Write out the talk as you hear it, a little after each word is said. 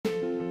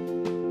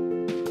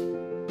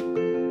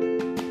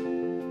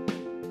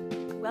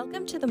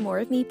Welcome to the More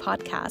of Me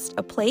podcast,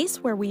 a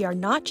place where we are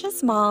not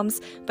just moms,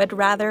 but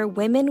rather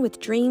women with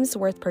dreams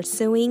worth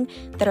pursuing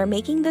that are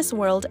making this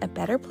world a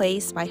better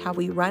place by how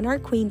we run our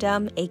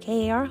queendom,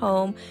 aka our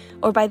home,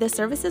 or by the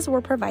services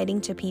we're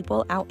providing to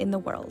people out in the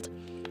world.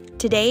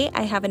 Today,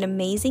 I have an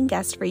amazing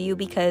guest for you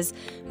because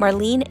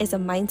Marlene is a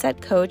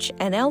mindset coach,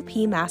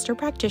 NLP master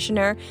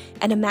practitioner,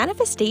 and a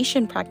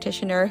manifestation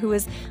practitioner who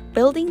is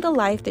building the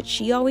life that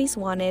she always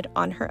wanted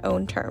on her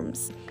own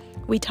terms.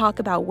 We talk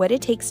about what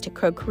it takes to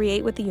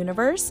co-create with the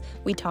universe.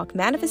 We talk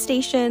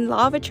manifestation,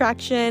 law of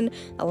attraction,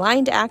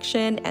 aligned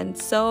action, and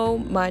so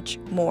much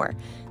more.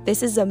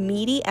 This is a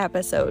meaty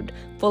episode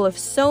full of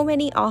so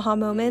many aha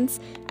moments.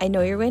 I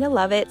know you're going to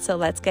love it, so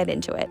let's get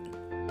into it.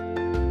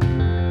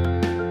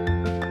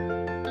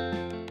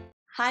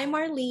 Hi,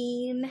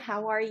 Marlene.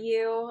 How are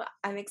you?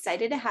 I'm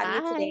excited to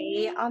have you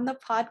today on the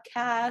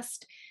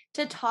podcast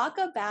to talk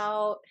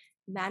about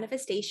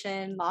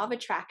manifestation, law of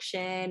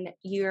attraction.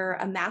 You're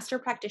a master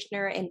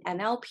practitioner in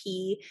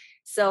NLP.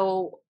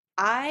 So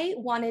I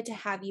wanted to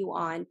have you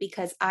on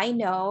because I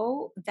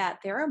know that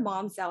there are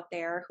moms out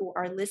there who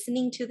are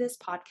listening to this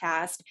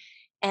podcast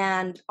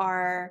and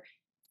are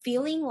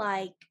feeling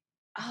like,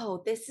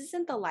 oh, this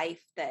isn't the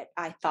life that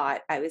I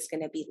thought I was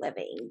going to be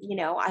living. You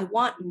know, I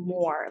want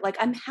more. Like,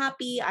 I'm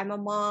happy, I'm a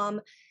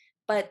mom,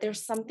 but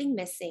there's something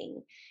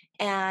missing.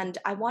 And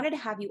I wanted to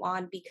have you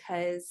on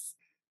because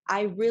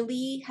I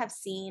really have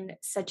seen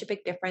such a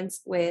big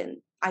difference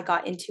when I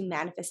got into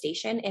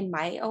manifestation in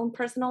my own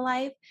personal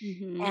life.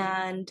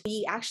 And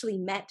we actually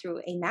met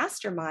through a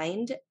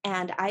mastermind,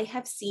 and I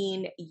have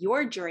seen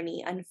your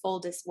journey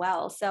unfold as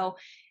well. So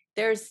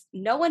there's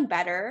no one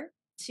better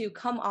to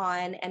come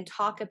on and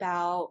talk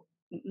about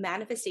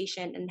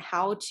manifestation and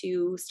how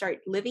to start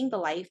living the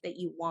life that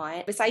you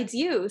want besides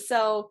you.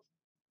 So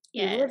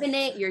you live in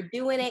it, you're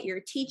doing it,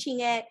 you're teaching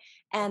it.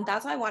 And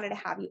that's why I wanted to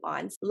have you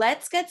on.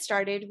 Let's get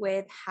started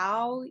with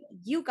how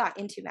you got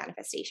into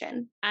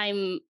manifestation.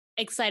 I'm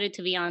excited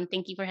to be on.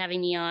 Thank you for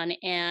having me on.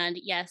 And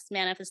yes,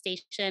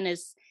 manifestation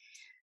is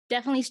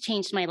definitely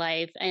changed my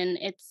life. And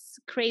it's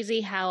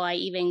crazy how I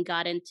even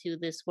got into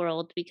this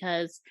world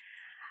because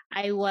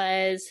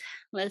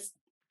let's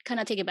kind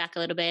of take it back a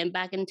little bit. And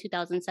back in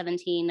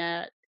 2017,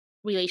 a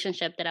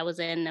relationship that I was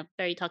in, a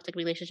very toxic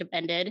relationship,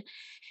 ended.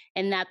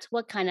 And that's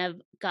what kind of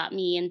got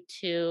me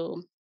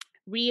into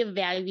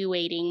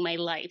reevaluating my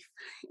life.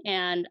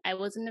 And I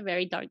was in a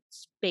very dark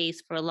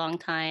space for a long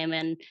time.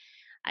 And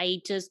I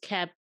just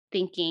kept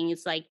thinking,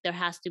 it's like, there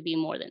has to be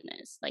more than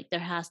this. Like, there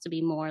has to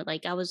be more.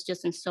 Like, I was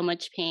just in so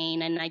much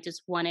pain and I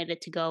just wanted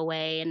it to go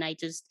away. And I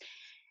just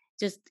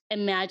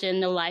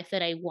imagined the life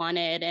that I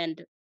wanted.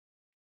 And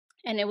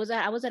I was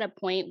at a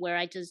point where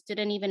I just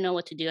didn't even know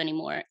what to do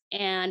anymore.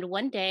 And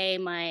one day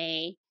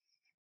my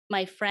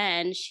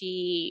friend,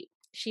 she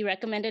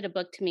recommended a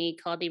book to me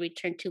called The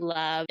Return to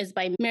Love. It's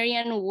by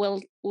Marianne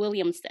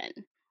Williamson.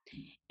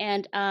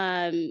 And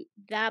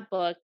that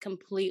book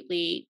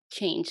completely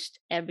changed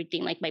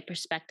everything, like my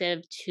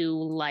perspective to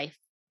life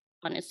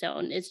on its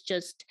own. It's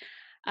just,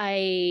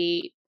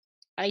 I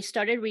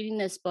started reading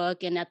this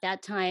book, and at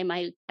that time,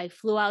 I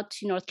flew out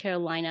to North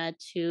Carolina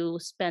to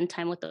spend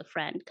time with a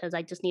friend because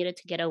I just needed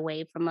to get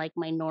away from like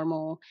my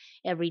normal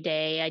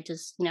everyday. I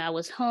just, I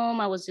was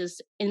home, I was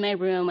just in my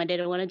room, I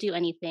didn't want to do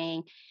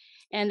anything.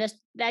 And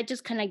that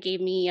just kind of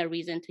gave me a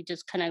reason to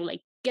just kind of like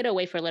get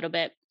away for a little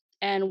bit.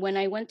 And when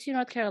I went to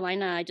North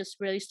Carolina, I just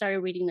really started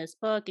reading this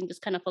book and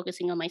just kind of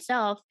focusing on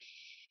myself.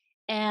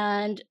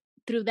 And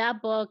through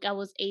that book, I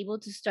was able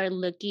to start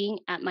looking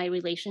at my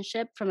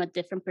relationship from a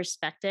different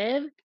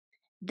perspective.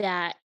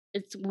 That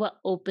it's what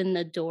opened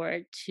the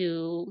door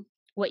to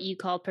what you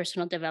call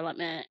personal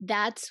development.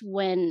 That's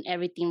when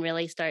everything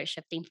really started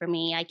shifting for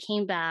me. I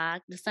came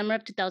back the summer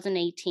of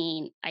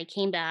 2018. I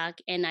came back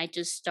and I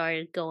just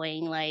started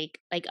going like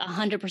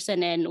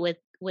 100% in with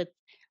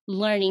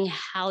learning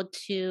how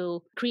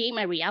to create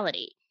my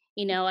reality.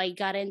 I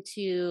got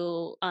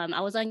into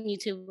I was on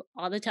YouTube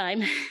all the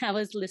time. I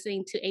was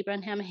listening to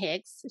Abraham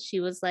Hicks. She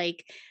was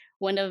like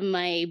one of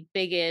my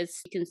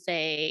biggest, you can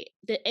say,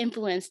 that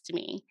influenced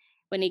me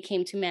when it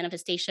came to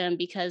manifestation,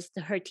 because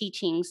her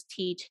teachings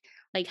teach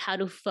like how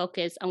to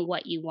focus on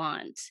what you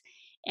want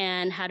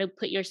and how to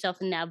put yourself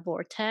in that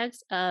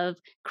vortex of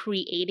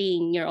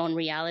creating your own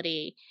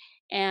reality.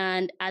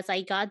 And as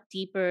I got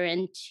deeper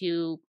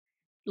into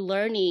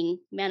learning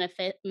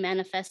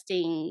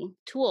manifesting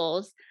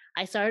tools,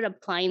 I started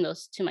applying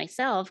those to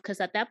myself, because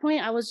at that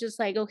point I was just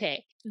like,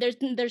 okay,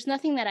 there's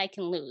nothing that I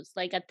can lose.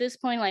 Like, at this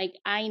point, like,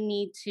 I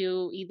need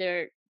to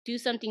either do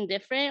something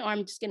different or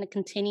I'm just going to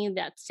continue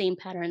that same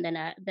pattern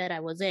that I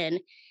was in.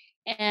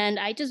 And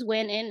I just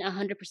went in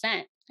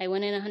 100%. I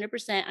went in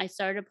 100%. I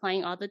started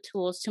applying all the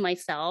tools to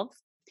myself.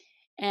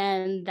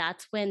 And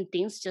that's when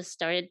things just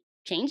started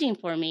changing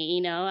for me.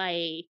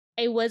 It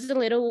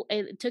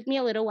took me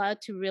a little while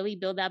to really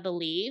build that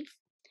belief.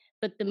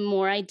 But the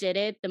more I did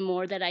it, the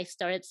more that I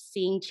started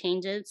seeing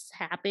changes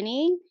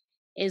happening,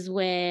 is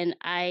when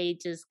I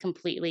just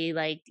completely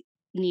like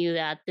knew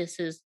that this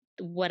is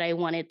what I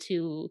wanted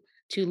to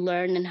to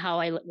learn and how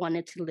I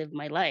wanted to live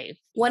my life.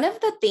 One of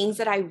the things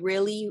that I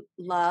really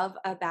love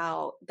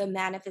about the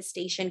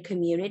manifestation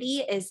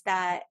community is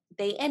that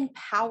they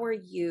empower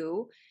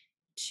you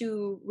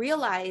to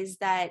realize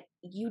that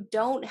you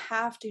don't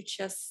have to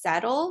just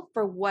settle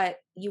for what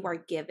you are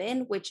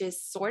given, which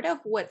is sort of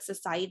what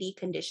society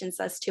conditions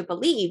us to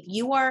believe.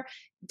 You are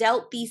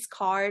dealt these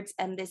cards,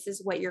 and this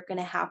is what you're going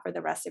to have for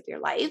the rest of your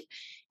life.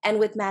 And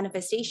with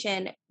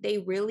manifestation, they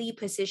really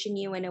position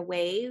you in a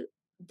way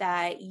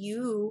that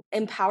you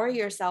empower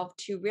yourself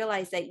to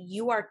realize that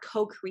you are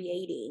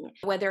co-creating,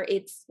 whether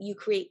it's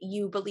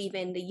you believe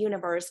in the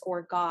universe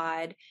or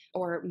God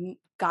or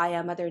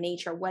Gaia, Mother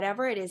Nature,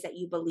 whatever it is that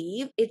you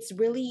believe. It's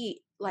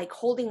really like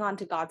holding on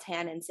to God's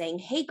hand and saying,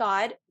 hey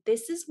God,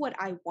 this is what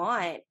I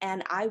want,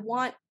 and I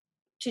want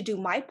to do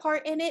my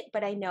part in it,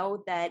 but I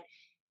know that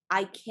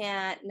I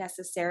can't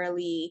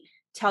necessarily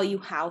tell you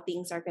how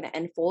things are going to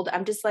unfold.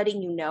 I'm just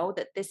letting you know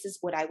that this is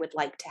what I would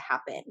like to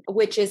happen,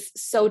 which is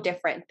so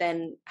different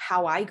than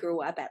how I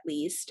grew up, at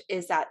least.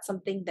 Is that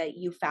something that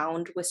you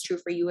found was true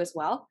for you as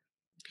well?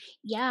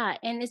 Yeah,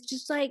 and it's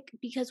just like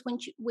because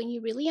when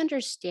you really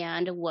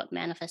understand what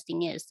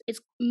manifesting is, it's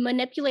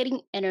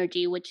manipulating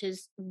energy, which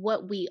is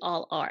what we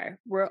all are.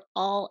 We're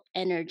all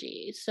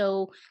energy.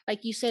 So,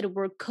 like you said,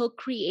 we're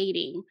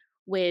co-creating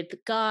with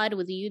God,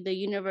 with you, the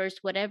universe,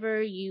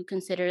 whatever you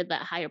consider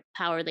that higher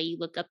power that you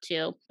look up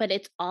to. But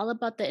it's all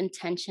about the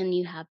intention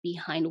you have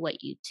behind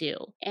what you do.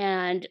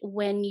 And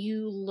when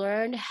you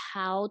learn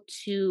how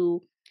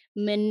to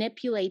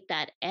manipulate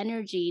that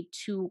energy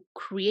to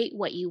create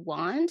what you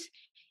want,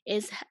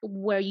 is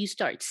where you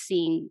start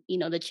seeing,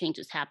 the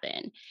changes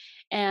happen.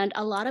 And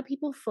a lot of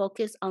people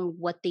focus on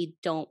what they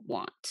don't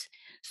want.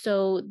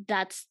 So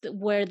that's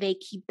where they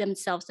keep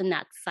themselves in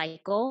that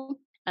cycle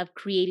of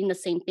creating the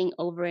same thing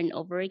over and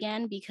over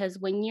again, because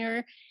when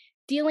you're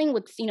dealing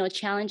with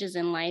challenges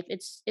in life,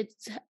 it's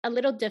a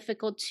little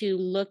difficult to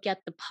look at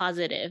the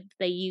positive,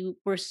 that you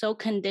were so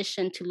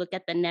conditioned to look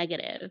at the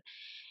negative.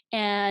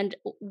 And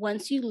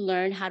once you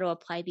learn how to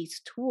apply these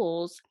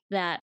tools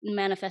that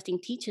manifesting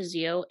teaches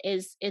you,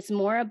 is it's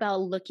more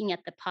about looking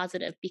at the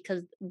positive,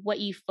 because what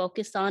you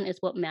focus on is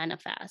what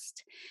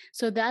manifests.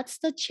 So that's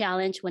the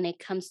challenge when it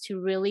comes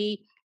to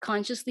really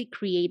consciously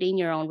creating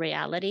your own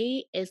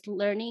reality, is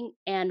learning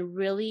and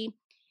really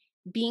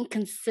being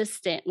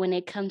consistent when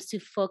it comes to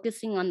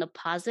focusing on the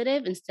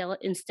positive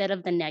instead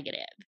of the negative.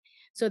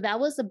 So that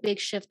was a big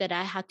shift that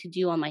I had to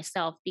do on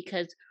myself,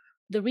 because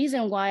the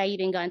reason why I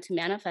even got into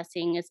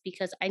manifesting is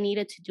because I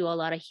needed to do a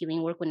lot of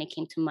healing work when it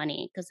came to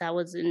money, because I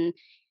was in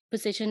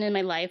position in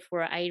my life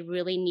where I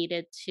really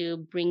needed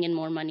to bring in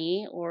more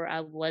money, or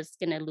I was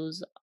going to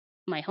lose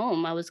my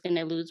home. I was going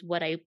to lose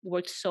what I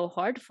worked so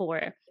hard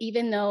for,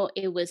 even though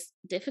it was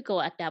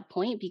difficult at that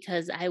point,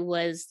 because I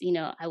was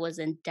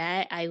in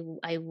debt. I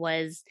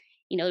was,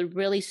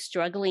 really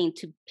struggling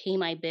to pay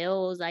my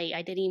bills.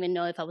 I didn't even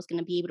know if I was going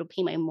to be able to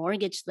pay my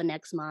mortgage the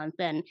next month.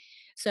 And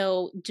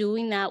so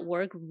doing that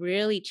work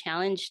really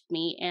challenged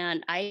me.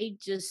 And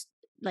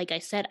like I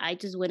said, I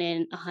just went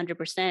in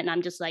 100%. And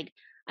I'm just like,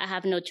 I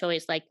have no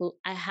choice. Like, well,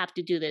 I have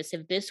to do this.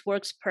 If this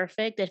works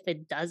perfect, if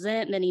it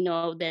doesn't,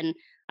 then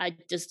I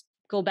just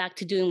go back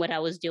to doing what I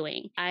was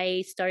doing.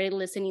 I started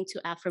listening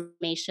to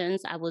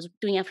affirmations. I was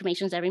doing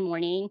affirmations every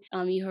morning.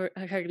 You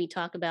heard me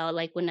talk about,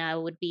 like, when I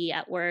would be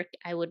at work,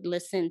 I would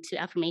listen to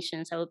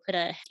affirmations. I would put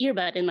a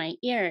earbud in my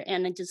ear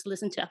and I just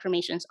listen to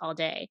affirmations all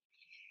day.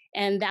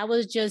 And that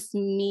was just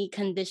me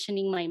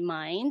conditioning my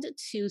mind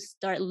to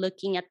start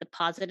looking at the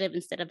positive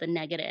instead of the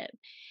negative.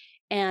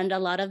 And a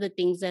lot of the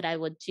things that I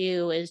would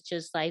do is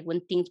just like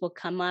when things will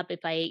come up,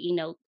 if a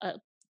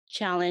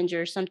challenge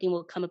or something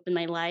will come up in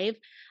my life,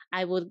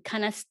 I would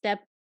kind of step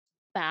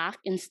back.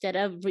 Instead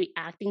of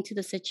reacting to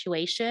the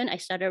situation, I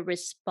started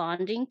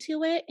responding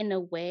to it in a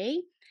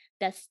way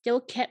that still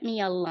kept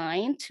me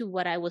aligned to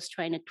what I was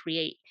trying to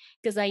create.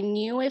 Because I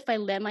knew if I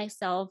let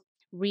myself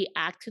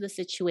react to the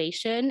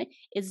situation,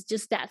 it's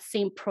just that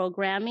same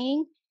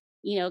programming,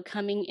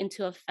 coming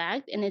into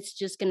effect, and it's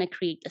just going to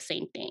create the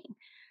same thing.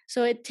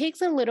 So it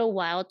takes a little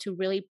while to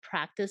really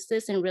practice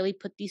this and really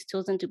put these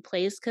tools into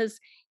place, because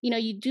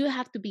you do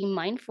have to be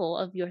mindful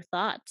of your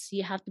thoughts.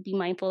 You have to be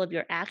mindful of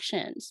your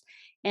actions.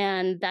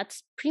 And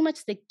that's pretty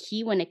much the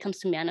key when it comes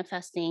to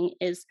manifesting,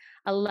 is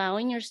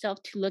allowing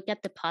yourself to look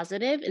at the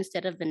positive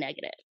instead of the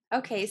negative.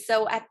 Okay,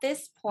 so at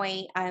this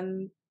point,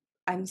 I'm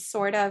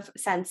sort of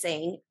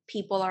sensing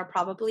people are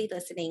probably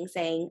listening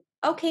saying,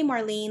 "Okay,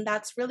 Marlene,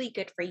 that's really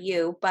good for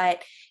you,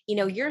 but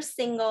you're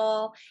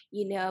single,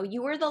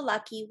 you were the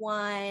lucky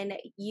one.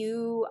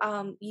 You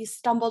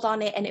stumbled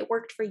on it and it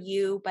worked for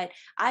you, but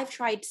I've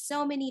tried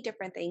so many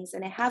different things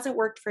and it hasn't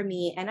worked for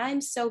me, and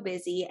I'm so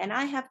busy and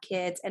I have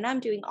kids and I'm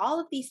doing all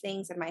of these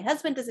things and my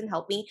husband doesn't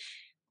help me."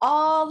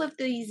 All of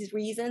these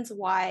reasons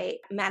why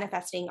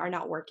manifesting are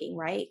not working,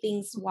 right?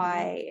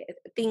 Mhm.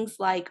 Things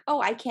like, oh,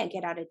 I can't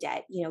get out of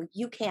debt.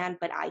 You can,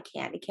 but I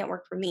can't. It can't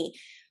work for me.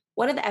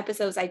 One of the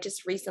episodes I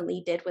just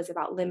recently did was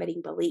about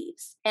limiting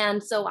beliefs.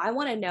 And so I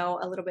want to know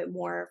a little bit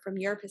more from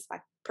your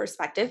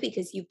perspective,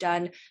 because you've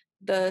done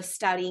the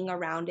studying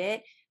around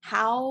it,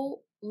 how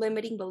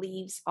limiting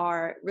beliefs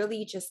are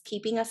really just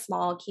keeping us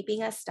small,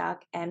 keeping us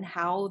stuck, and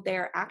how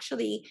they're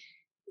actually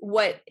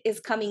what is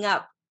coming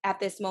up at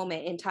this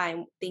moment in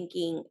time,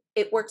 thinking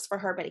it works for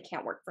her, but it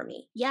can't work for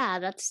me. Yeah,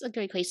 that's a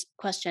great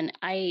question.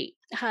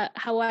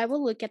 How I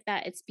will look at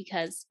that is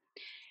because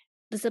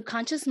the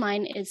subconscious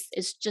mind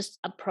is just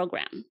a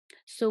program.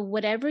 So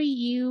whatever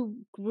you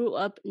grew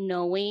up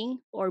knowing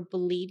or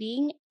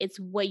believing, it's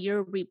what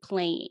you're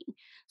replaying.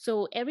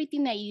 So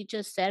everything that you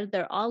just said,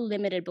 they're all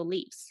limited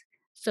beliefs.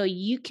 So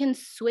you can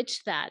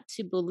switch that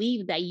to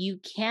believe that you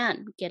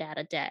can get out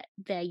of debt,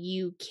 that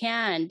you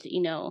can,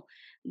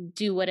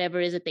 do whatever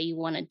is it that you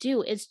want to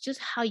do. It's just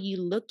how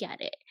you look at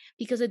it,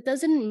 because it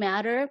doesn't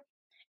matter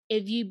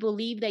if you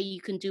believe that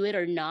you can do it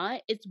or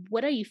not. It's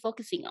what are you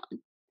focusing on,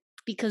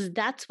 because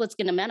that's what's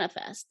going to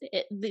manifest.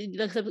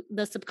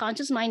 The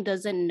subconscious mind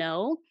doesn't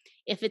know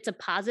if it's a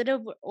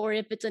positive or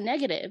if it's a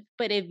negative.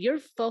 But if your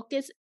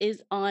focus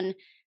is on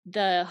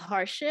the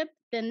hardship,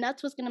 then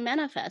that's what's going to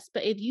manifest.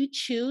 But if you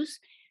choose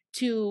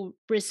to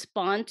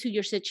respond to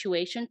your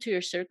situation, to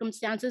your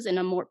circumstances in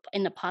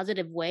a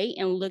positive way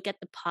and look at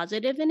the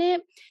positive in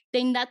it,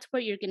 then that's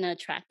what you're going to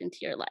attract into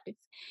your life.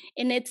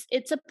 And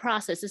it's a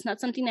process. It's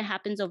not something that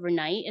happens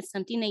overnight. It's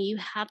something that you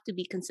have to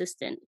be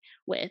consistent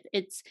with.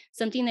 It's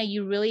something that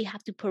you really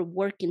have to put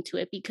work into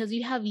it, because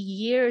you have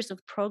years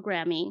of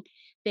programming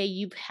that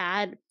you've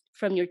had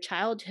from your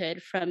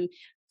childhood, from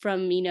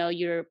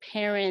your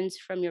parents,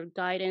 from your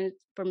guidance,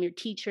 from your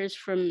teachers,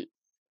 from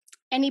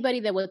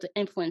anybody that was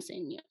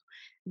influencing you.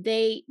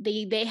 They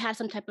had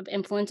some type of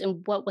influence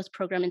in what was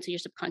programmed into your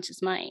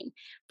subconscious mind.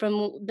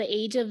 From the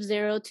age of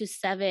 0 to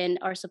 7,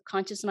 our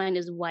subconscious mind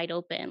is wide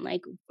open.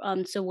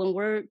 So when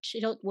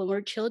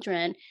we're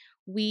children,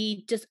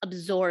 we just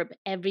absorb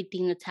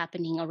everything that's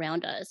happening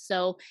around us.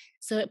 So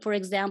for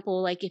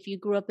example, like if you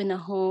grew up in a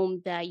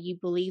home that you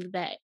believe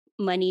that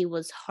money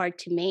was hard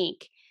to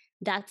make,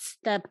 that's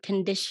the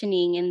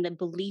conditioning and the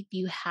belief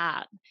you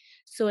have.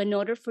 So, in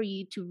order for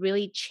you to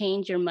really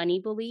change your money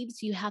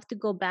beliefs, you have to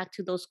go back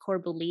to those core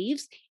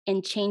beliefs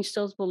and change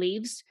those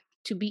beliefs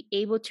to be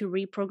able to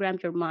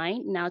reprogram your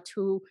mind now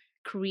to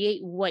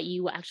create what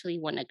you actually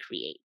want to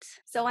create.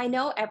 So I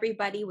know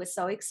everybody was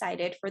so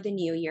excited for the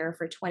new year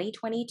for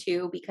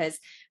 2022 because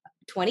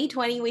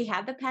 2020 we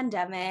had the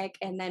pandemic,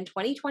 and then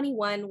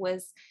 2021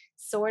 was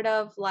sort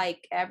of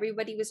like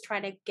everybody was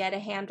trying to get a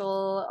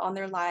handle on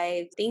their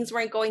lives. Things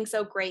weren't going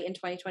so great in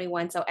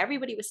 2021, so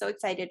everybody was so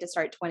excited to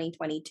start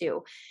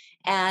 2022.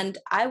 And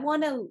I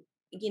want to,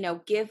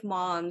 give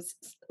moms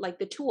like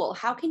the tool.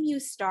 How can you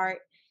start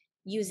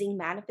using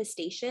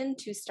manifestation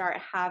to start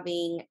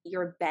having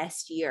your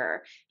best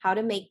year? How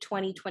to make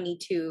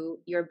 2022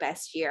 your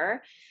best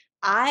year?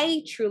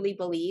 I truly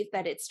believe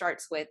that it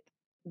starts with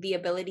the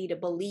ability to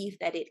believe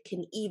that it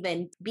can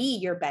even be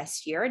your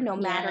best year, no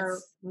matter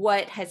Yes.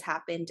 what has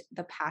happened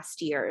the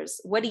past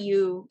years. What do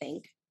you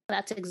think?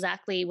 That's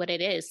exactly what it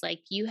is.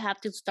 Like you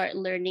have to start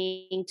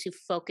learning to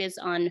focus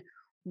on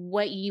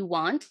what you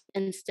want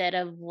instead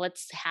of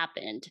what's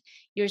happened.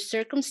 Your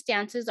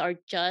circumstances are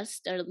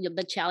just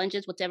the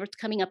challenges, whatever's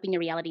coming up in your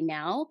reality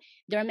now,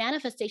 they're a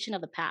manifestation of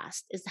the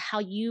past, is how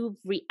you've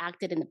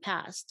reacted in the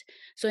past.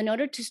 So, in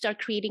order to start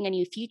creating a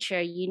new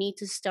future, you need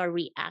to start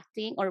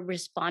reacting or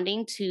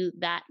responding to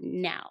that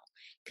now,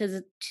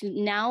 because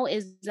now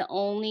is the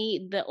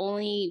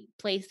only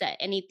place that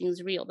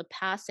anything's real. The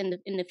past and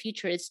in the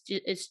future is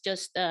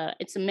just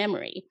it's a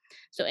memory.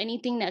 So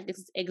anything that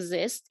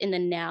exists in the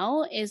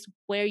now is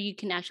where you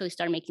can actually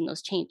start making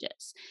those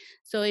changes.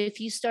 So if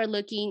you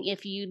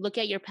look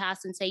at your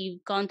past and say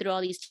you've gone through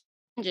all these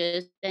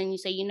changes, then you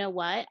say, you know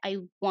what, I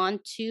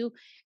want to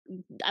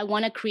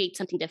create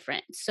something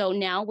different. So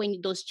now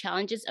when those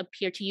challenges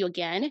appear to you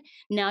again,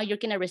 now you're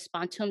going to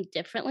respond to them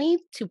differently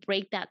to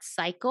break that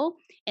cycle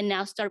and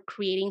now start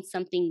creating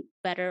something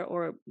better,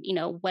 or,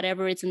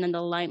 whatever is in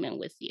alignment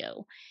with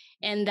you.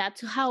 And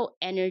that's how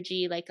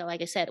energy, like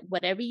I said,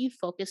 whatever you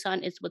focus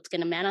on is what's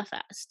going to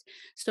manifest.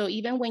 So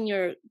even when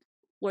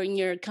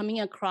you're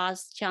coming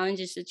across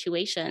challenging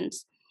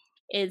situations,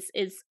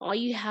 is all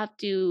you have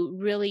to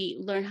really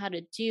learn how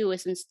to do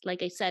is,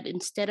 like I said,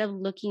 instead of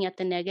looking at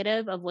the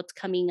negative of what's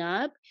coming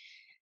up,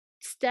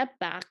 step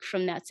back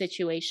from that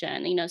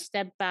situation.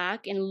 Step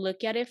back and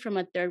look at it from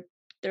a third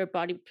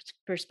body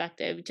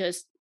perspective.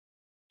 Just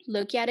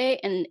look at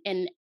it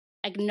and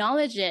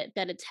acknowledge it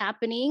that it's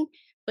happening,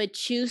 but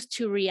choose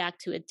to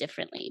react to it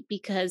differently,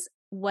 because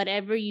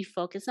whatever you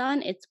focus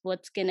on, it's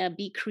what's going to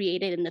be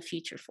created in the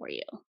future for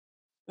you.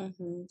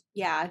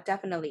 Yeah,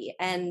 definitely.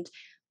 And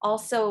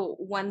also,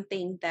 one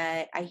thing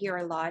that I hear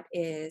a lot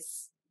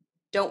is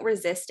don't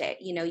resist it.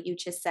 You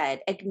just said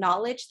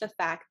acknowledge the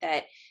fact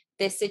that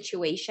this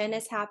situation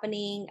is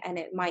happening and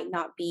it might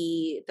not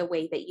be the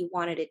way that you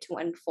wanted it to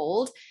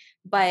unfold,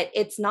 but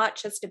it's not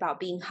just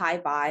about being high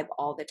vibe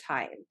all the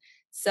time.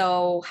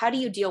 So, how do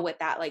you deal with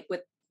that? Like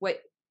with what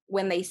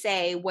when they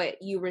say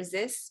what you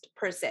resist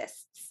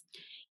persists?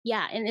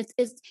 Yeah, and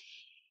it's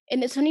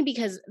And it's funny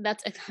because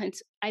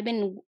I've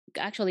been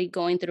actually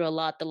going through a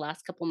lot the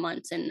last couple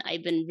months, and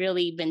I've been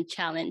really been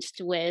challenged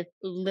with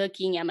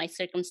looking at my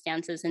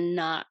circumstances and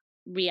not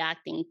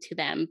reacting to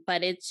them.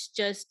 But it's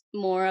just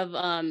more of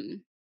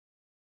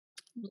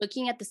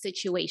looking at the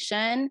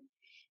situation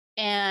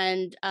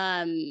and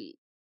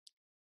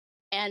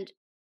and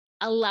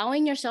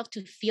allowing yourself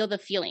to feel the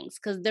feelings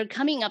because they're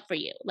coming up for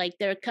you. Like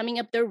they're coming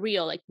up, they're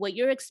real. Like what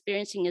you're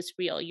experiencing is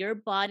real. Your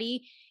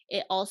body,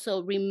 it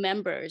also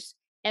remembers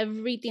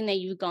everything that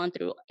you've gone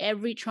through,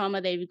 every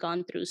trauma that you've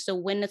gone through. So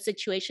when a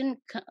situation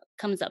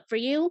comes up for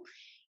you,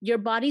 your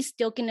body's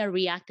still going to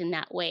react in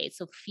that way.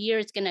 So fear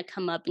is going to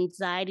come up,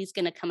 anxiety is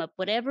going to come up,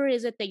 whatever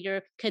is it that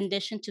you're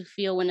conditioned to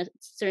feel when a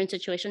certain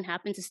situation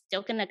happens is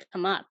still going to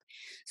come up.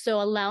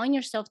 So allowing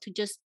yourself to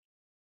just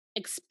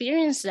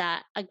experience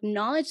that,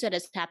 acknowledge that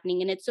it's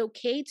happening, and it's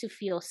okay to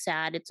feel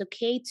sad. It's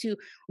okay to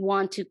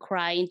want to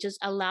cry, and just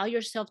allow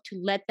yourself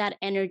to let that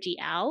energy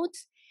out,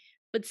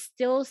 but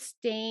still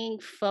staying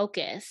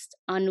focused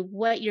on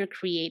what you're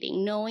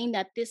creating, knowing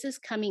that this is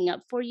coming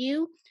up for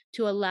you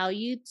to allow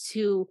you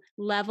to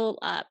level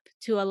up,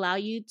 to allow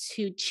you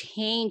to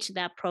change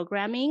that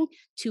programming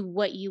to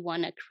what you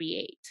want to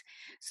create.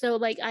 So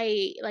like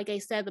I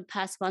said, the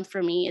past month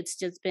for me, it's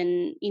just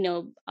been,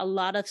 a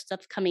lot of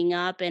stuff coming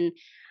up, and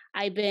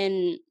I've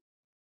been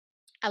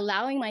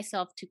allowing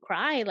myself to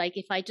cry. Like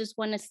if I just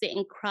want to sit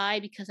and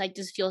cry because I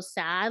just feel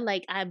sad,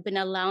 like I've been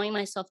allowing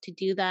myself to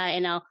do that.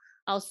 And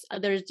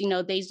there's,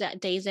 days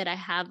that I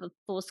have a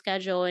full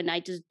schedule and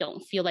I just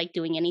don't feel like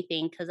doing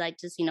anything because I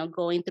just,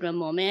 going through a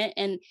moment.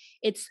 And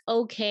it's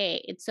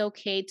okay. It's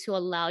okay to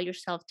allow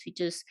yourself to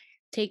just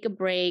take a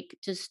break,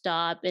 to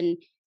stop. And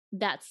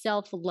that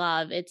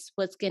self-love, it's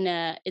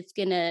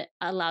gonna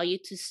allow you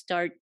to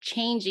start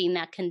changing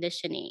that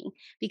conditioning,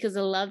 because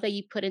the love that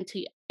you put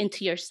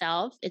into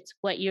yourself, it's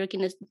what you're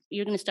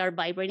gonna start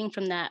vibrating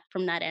from that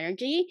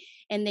energy,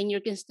 and then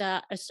you're gonna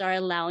start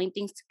allowing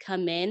things to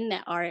come in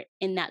that are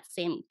in that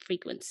same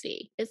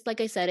frequency. It's like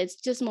I said, it's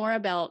just more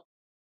about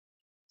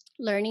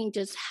learning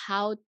just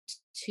how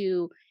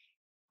to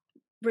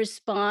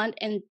respond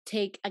and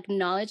take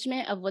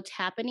acknowledgement of what's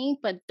happening,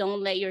 but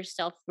don't let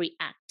yourself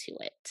react to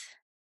it.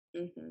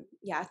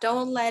 Yeah,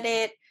 don't let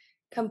it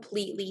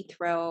completely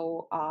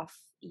throw off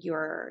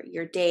your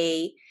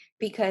day,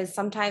 because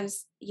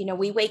sometimes,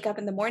 we wake up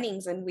in the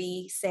mornings and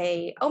we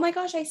say, "Oh my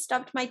gosh, I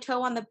stubbed my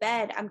toe on the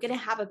bed. I'm going to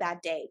have a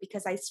bad day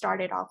because I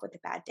started off with a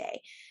bad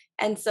day."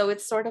 And so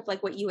it's sort of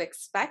like what you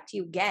expect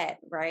you get,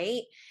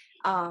 right?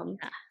 Um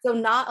so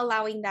not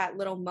allowing that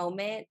little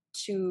moment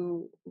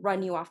to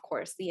run you off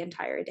course the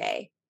entire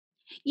day.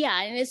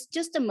 Yeah, and it's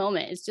just a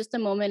moment. It's just a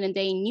moment, and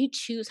then you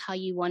choose how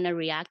you want to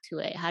react to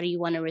it. How do you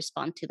want to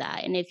respond to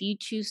that? And if you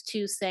choose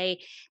to say,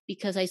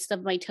 because I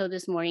stubbed my toe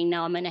this morning,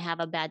 now I'm going to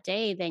have a bad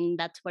day, then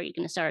that's where you're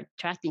going to start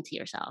attracting to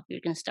yourself. You're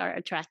going to start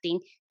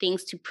attracting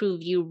things to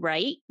prove you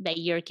right that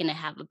you're going to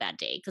have a bad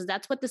day, because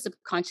that's what the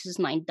subconscious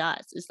mind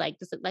does. It's like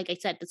this, like I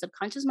said, the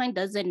subconscious mind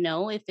doesn't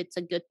know if it's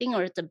a good thing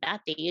or it's a bad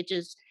thing. It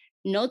just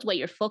knows what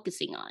you're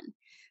focusing on.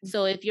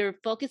 So if you're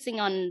focusing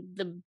on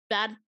the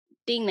bad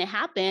thing that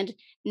happened,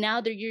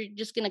 now that you're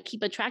just going to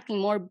keep attracting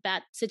more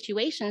bad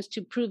situations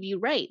to prove you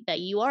right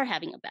that you are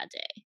having a bad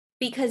day.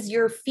 Because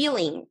you're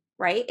feeling,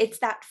 right? It's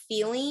that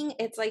feeling.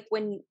 It's like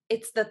when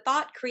it's the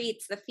thought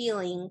creates the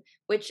feeling,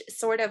 which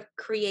sort of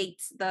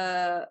creates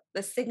the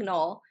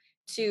signal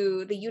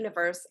to the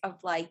universe of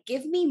like,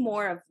 give me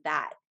more of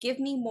that. Give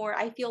me more.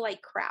 I feel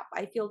like crap.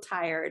 I feel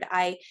tired.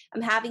 I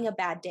am having a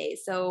bad day.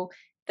 So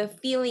the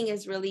feeling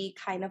is really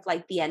kind of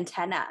like the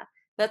antenna.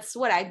 That's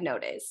what I've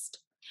noticed.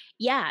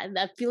 Yeah,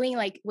 that feeling,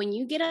 like when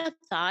you get a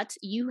thought,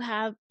 you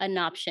have an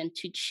option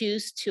to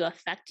choose to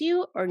affect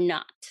you or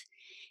not.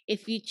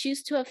 If you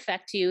choose to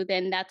affect you,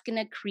 then that's going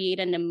to create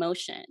an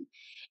emotion.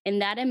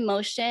 And that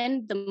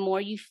emotion, the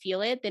more you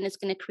feel it, then it's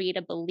going to create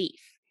a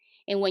belief.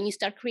 And when you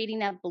start creating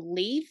that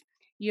belief,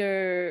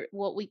 your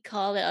what we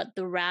call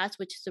the RAS,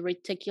 which is the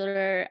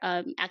reticular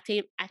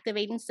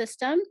activating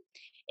system,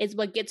 is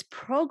what gets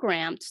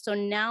programmed. So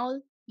now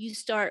you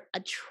start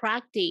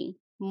attracting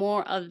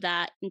more of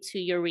that into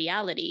your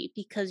reality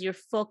because you're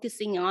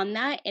focusing on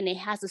that, and it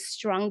has a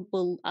strong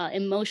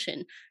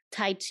emotion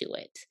tied to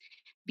it,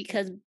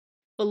 because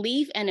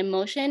belief and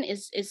emotion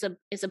is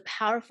a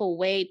powerful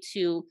way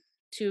to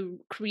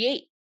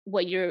create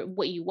what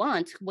you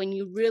want. When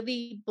you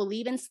really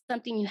believe in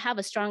something, you have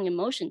a strong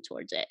emotion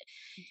towards it.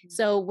 Mhm.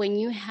 So when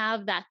you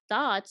have that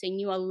thought and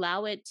you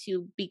allow it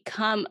to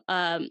become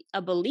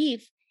a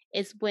belief,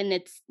 is when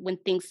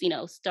things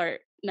start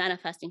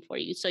manifesting for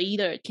you. So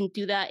either can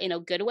do that in a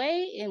good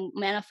way and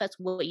manifest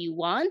what you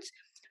want,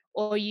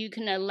 or you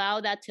can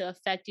allow that to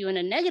affect you in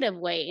a negative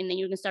way, and then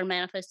you can start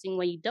manifesting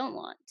what you don't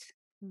want.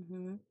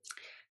 Mhm.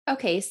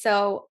 Okay,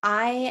 so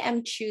I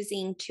am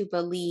choosing to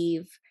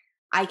believe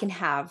I can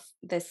have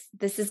this.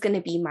 This is going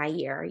to be my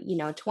year.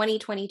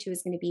 2022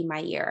 is going to be my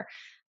year.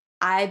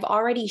 I've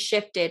already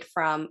shifted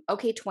from,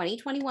 okay,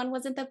 2021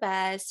 wasn't the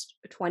best.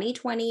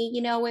 2020,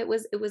 it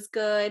was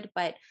good,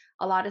 but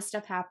a lot of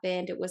stuff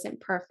happened. It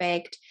wasn't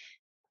perfect.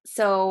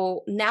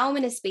 So now I'm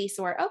in a space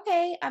where,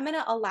 okay, I'm going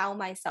to allow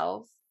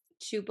myself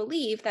to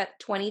believe that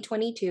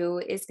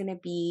 2022 is going to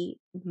be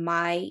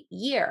my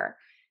year.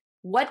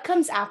 What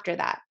comes after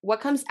that?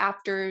 What comes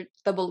after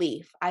the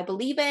belief? I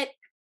believe it.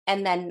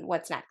 And then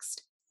what's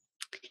next?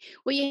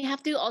 Well, you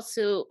have to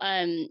also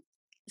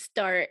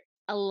start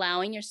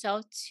allowing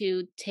yourself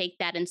to take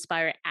that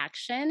inspired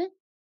action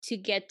to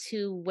get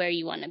to where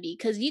you want to be.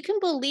 Because you can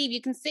believe,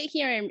 you can sit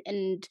here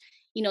and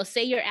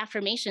say your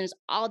affirmations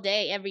all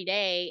day, every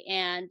day,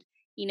 and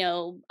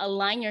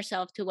align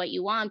yourself to what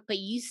you want, but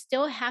you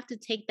still have to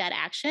take that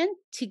action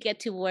to get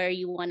to where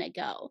you want to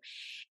go.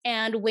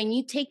 And when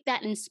you take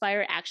that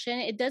inspired action,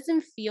 it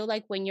doesn't feel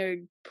like when you're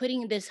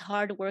putting this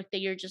hard work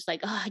that you're just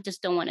like, oh, I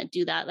just don't want to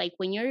do that. Like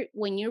when you're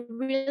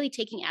really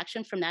taking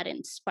action from that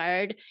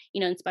inspired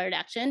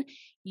action,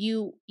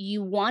 you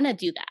want to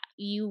do that.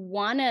 You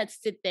want to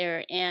sit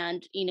there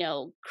and,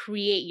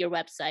 create your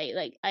website.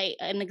 Like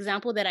an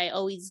example that I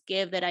always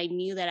give that I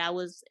knew that I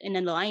was in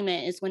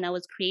alignment is when I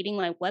was creating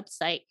my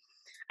website.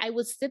 I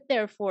would sit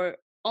there for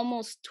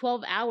almost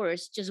 12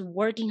 hours just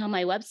working on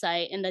my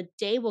website, and the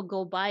day will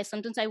go by.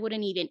 Sometimes I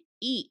wouldn't even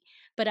eat,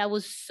 but I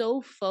was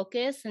so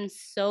focused and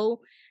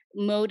so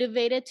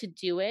motivated to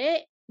do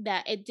it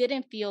that it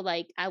didn't feel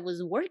like I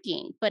was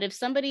working. But if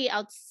somebody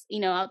else,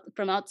 out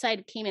from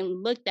outside came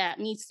and looked at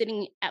me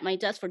sitting at my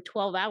desk for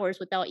 12 hours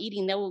without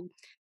eating, they will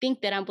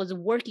think that I was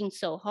working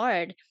so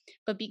hard.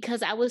 But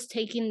because I was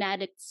taking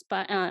that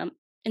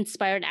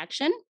inspired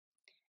action,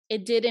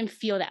 it didn't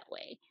feel that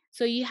way.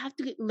 So you have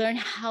to learn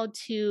how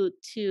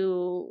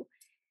to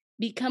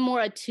become more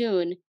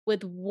attuned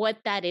with what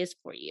that is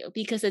for you,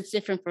 because it's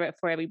different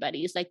for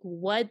everybody. It's like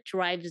what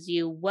drives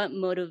you, what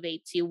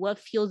motivates you, what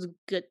feels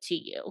good to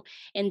you,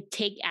 and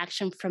take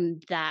action from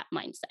that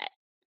mindset.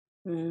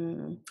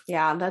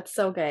 Yeah, that's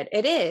so good.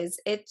 It is.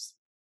 It's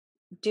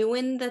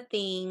doing the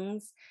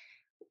things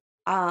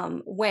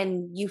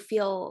when you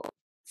feel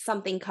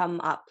something come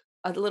up,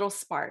 a little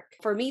spark.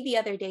 For me, the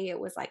other day, it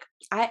was like,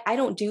 I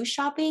don't do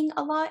shopping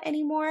a lot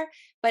anymore,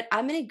 but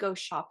I'm going to go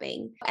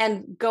shopping.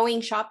 And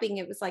going shopping,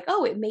 it was like,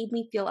 oh, it made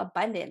me feel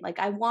abundant. Like,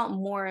 I want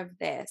more of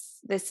this.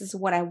 This is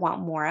what I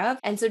want more of.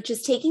 And so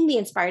just taking the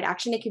inspired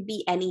action, it could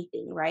be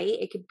anything, right?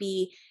 It could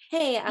be,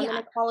 hey, I'm going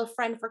Yeah. to call a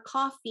friend for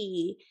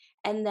coffee.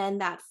 And then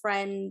that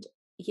friend,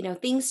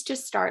 things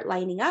just start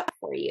lining up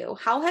for you.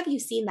 How have you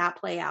seen that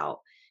play out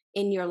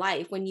in your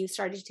life when you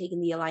started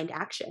taking the aligned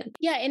action?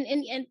 Yeah,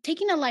 and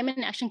taking alignment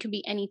action can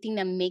be anything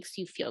that makes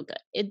you feel good.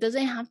 It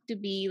doesn't have to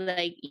be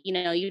like,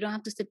 you don't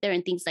have to sit there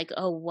and think like,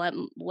 oh,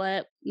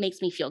 what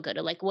makes me feel good,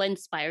 or like what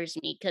inspires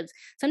me, because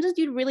sometimes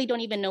you really don't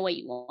even know what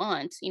you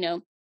want.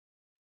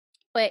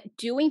 But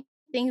doing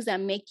things that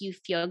make you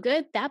feel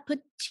good, that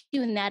puts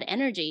you in that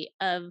energy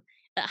of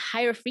a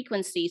higher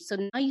frequency. So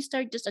now you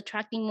start just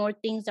attracting more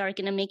things that are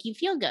going to make you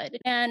feel good.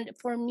 And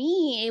for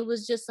me, it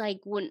was just like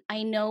when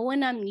I know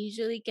when I'm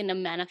usually going to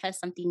manifest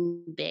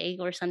something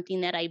big or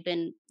something that I've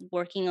been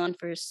working on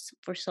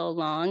for so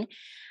long,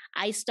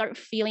 I start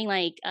feeling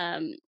like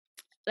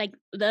the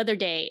other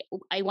day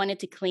I wanted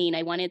to clean.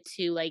 I wanted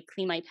to like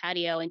clean my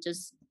patio and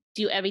just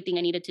do everything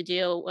I needed to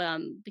do,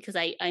 because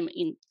I'm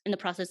in the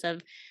process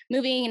of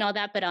moving and all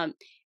that. But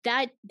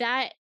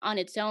that on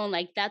its own,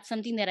 like that's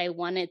something that I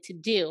wanted to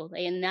do,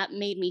 like, and that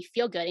made me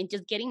feel good. And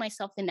just getting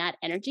myself in that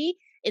energy,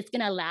 it's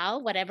gonna allow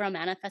whatever I'm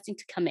manifesting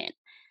to come in.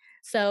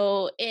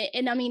 So,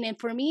 and I mean, and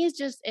for me, it's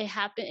just, it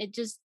happened. It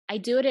just, I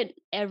do it in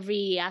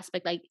every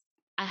aspect. Like,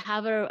 I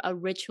have a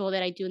ritual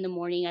that I do in the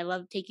morning. I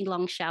love taking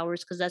long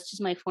showers because that's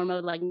just my form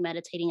of like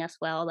meditating as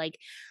well. Like,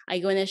 I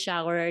go in the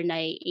shower and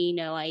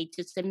I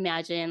just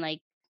imagine like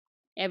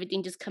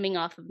everything just coming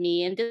off of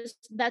me, and just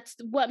that's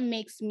what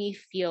makes me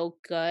feel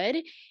good.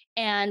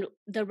 And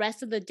the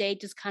rest of the day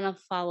just kind of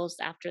follows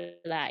after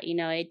that.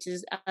 It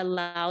just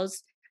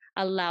allows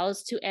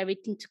to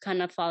everything to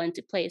kind of fall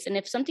into place. And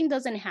if something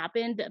doesn't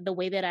happen the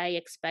way that I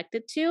expect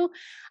it to,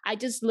 I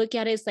just look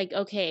at it as like,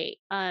 okay,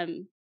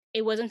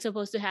 it wasn't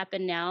supposed to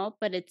happen now,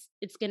 but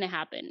it's gonna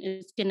happen.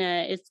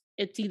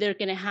 It's either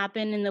gonna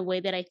happen in the way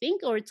that I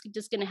think, or it's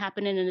just gonna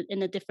happen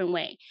in a different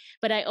way.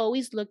 But I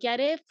always look at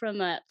it from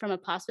a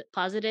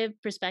positive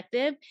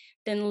perspective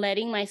than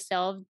letting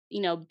myself,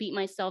 beat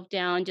myself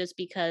down just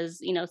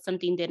because,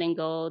 something didn't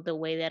go the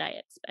way that I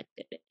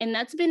expected. And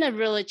that's been a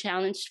really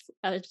challenge.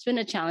 It's been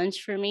a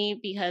challenge for me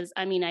because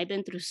I mean, I've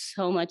been through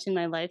so much in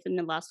my life in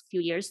the last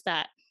few years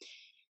that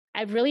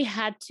I've really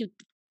had to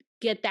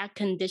get that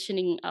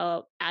conditioning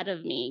out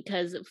of me,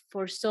 because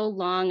for so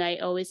long I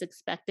always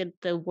expected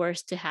the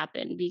worst to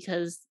happen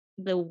because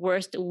the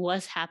worst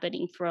was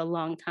happening for a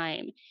long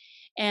time.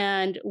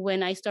 And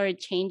when I started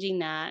changing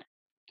that,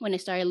 when I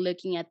started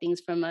looking at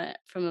things from a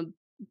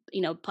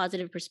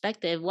positive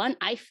perspective, one,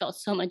 I felt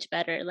so much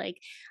better. Like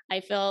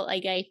I felt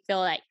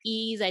at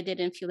ease. I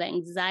didn't feel that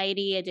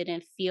anxiety. I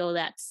didn't feel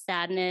that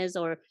sadness,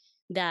 or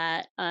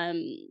that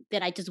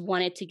I just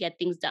wanted to get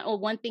things done. Or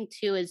one thing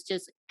too is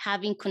just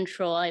having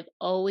control. I've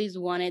always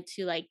wanted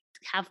to like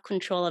have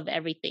control of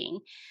everything.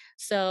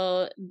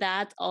 So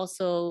that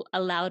also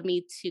allowed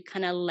me to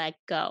kind of let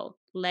go.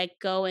 let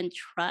go and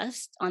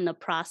trust on the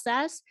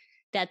process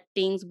that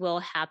things will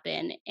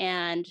happen.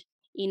 And,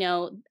 you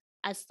know,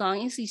 as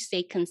long as you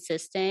stay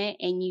consistent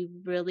and you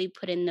really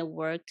put in the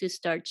work to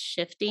start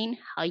shifting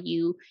how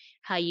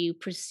you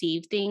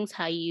perceive things,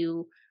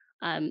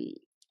 um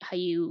how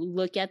you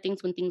look at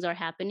things when things are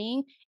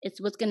happening,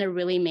 it's what's going to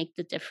really make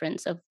the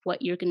difference of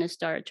what you're going to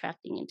start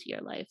attracting into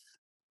your life.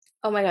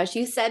 Oh my gosh,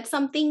 you said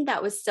something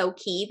that was so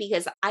key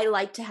because I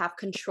like to have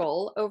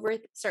control over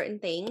certain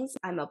things.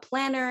 I'm a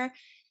planner.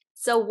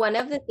 So, one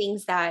of the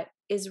things that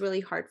is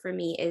really hard for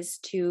me is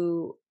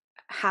to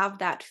have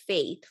that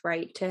faith,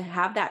 right? To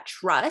have that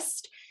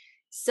trust.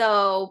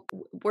 So,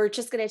 we're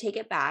just going to take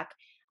it back.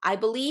 I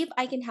believe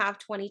I can have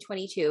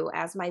 2022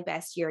 as my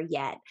best year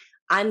yet.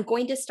 I'm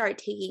going to start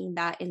taking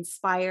that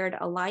inspired,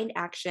 aligned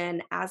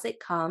action as it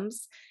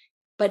comes.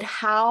 But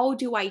how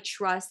do I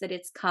trust that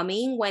it's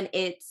coming when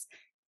it's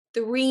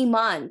 3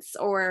 months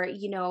or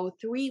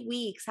 3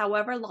 weeks,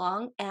 however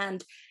long,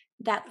 and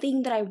that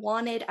thing that I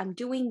wanted, I'm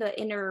doing the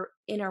inner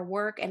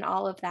work and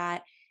all of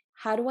that.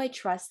 How do I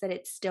trust that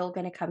it's still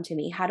going to come to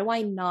me? How do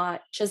I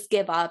not just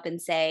give up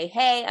and say,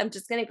 hey, I'm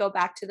just going to go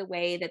back to the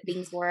way that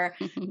things were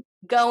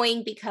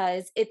going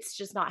because it's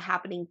just not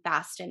happening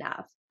fast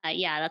enough?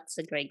 Yeah, that's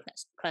a great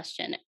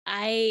question.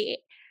 I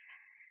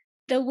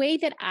The way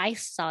that I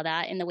saw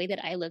that and the way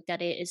that I looked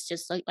at it is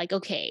just like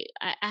okay,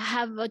 I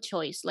have a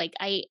choice. Like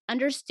I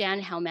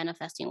understand how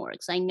manifesting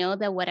works. I know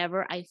that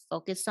whatever I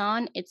focus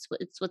on, it's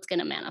what's going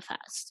to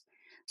manifest.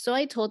 So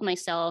I told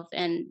myself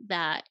and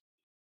that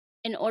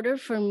in order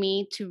for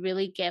me to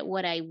really get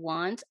what I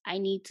want, I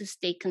need to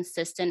stay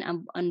consistent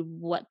on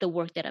what the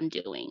work that I'm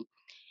doing.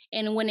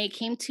 And when it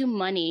came to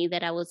money,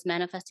 that I was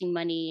manifesting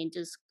money and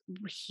just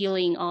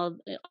healing all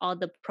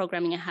the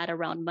programming I had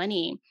around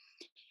money,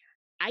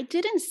 I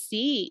didn't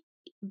see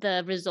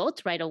the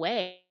results right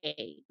away.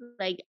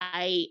 Like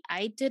I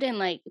didn't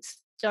like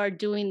start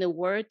doing the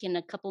work and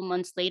a couple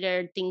months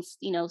later things,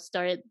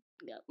 started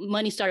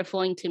money started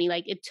flowing to me.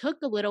 Like it took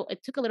a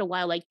little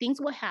while. Like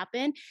things will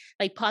happen,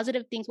 like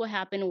positive things will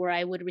happen where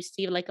I would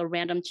receive like a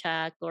random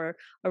check or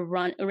a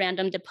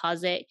random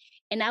deposit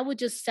and I would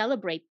just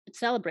celebrate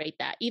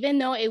that even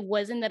though it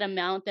wasn't that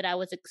amount that I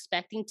was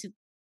expecting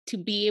to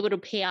be able to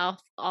pay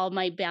off all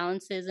my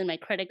balances and my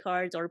credit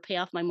cards or pay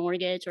off my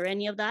mortgage or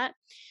any of that,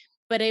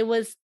 but it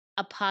was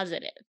a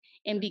positive.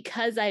 And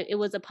because it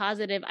was a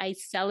positive, I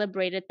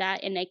celebrated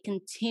that and I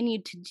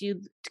continued to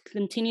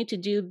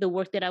do the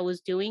work that I was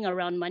doing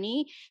around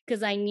money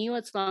because I knew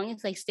as long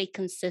as I stayed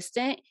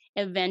consistent,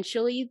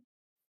 eventually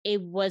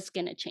it was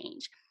going to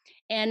change.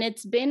 And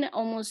it's been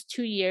almost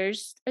 2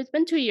 years. It's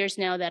been 2 years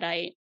now that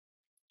I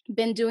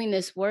been doing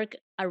this work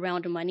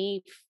around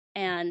money,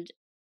 and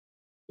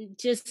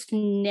just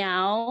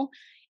now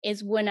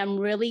is when I'm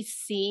really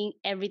seeing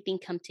everything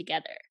come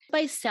together.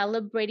 By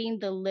celebrating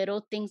the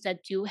little things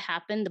that do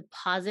happen, the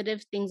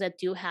positive things that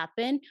do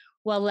happen,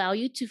 will allow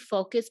you to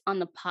focus on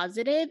the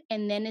positive,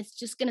 and then it's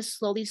just going to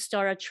slowly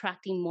start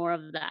attracting more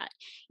of that.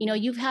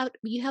 You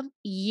have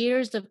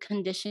years of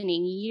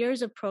conditioning,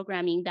 years of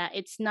programming that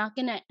it's not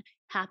going to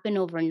happen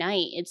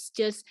overnight. It's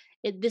just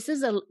this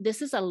is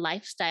a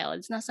lifestyle.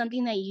 It's not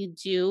something that you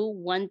do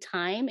one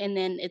time and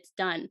then it's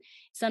done.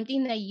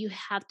 Something that you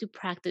have to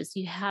practice.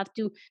 You have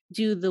to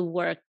do the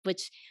work,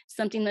 which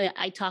something that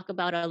I talk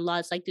about a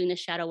lot. It's like doing the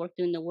shadow work,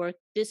 doing the work.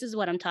 This is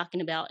what I'm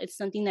talking about. It's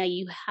something that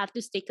you have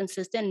to stay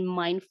consistent and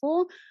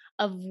mindful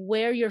of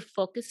where you're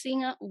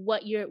focusing on,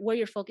 where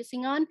you're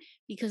focusing on,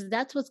 because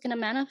that's what's going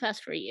to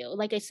manifest for you.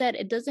 Like I said,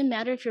 it doesn't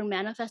matter if you're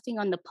manifesting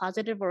on the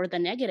positive or the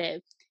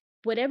negative.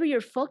 Whatever you're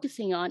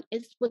focusing on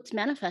is what's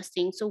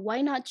manifesting. So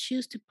why not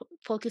choose to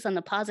focus on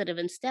the positive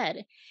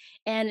instead?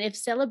 And if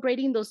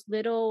celebrating those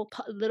little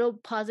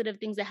positive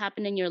things that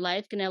happen in your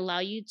life can allow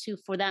you to,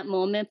 for that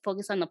moment,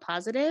 focus on the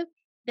positive,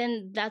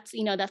 then that's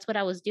what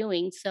I was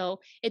doing.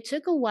 So it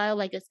took a while.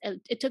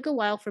 It took a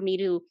while for me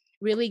to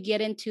really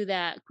get into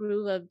that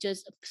groove of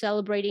just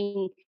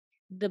celebrating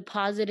the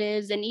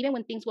positives, and even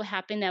when things would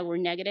happen that were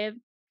negative,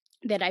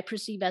 that I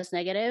perceive as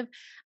negative,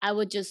 I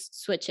would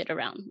just switch it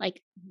around.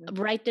 Like Mhm.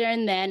 right there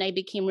and then, I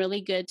became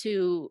really good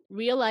to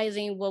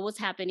realizing what was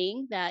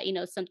happening, that,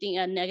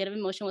 a negative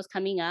emotion was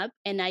coming up.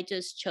 And I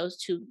just chose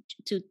to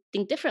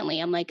think differently.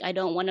 I'm like, I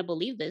don't want to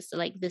believe this.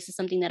 Like, this is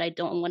something that I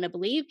don't want to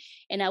believe.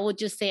 And I would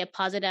just say a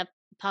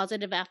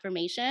positive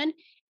affirmation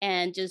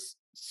and just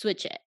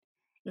switch it.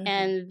 Mhm.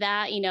 And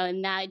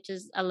that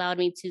just allowed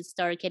me to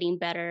start getting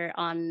better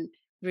on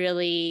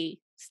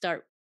really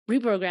start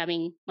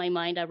reprogramming my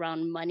mind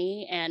around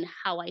money and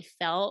how I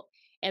felt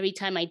every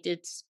time I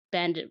did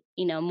spend,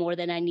 more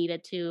than I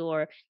needed to,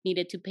 or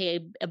needed to pay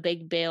a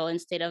big bill.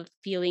 Instead of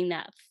feeling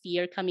that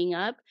fear coming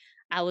up,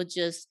 I would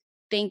just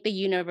thank the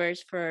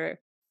universe for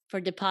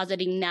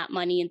depositing that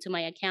money into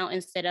my account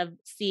instead of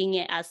seeing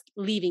it as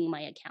leaving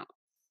my account.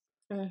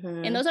 And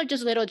Mhm. those are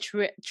just little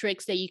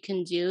tricks that you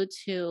can do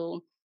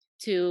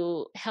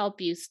to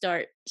help you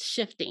start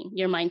shifting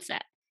your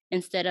mindset.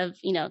 Instead of,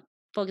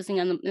 focusing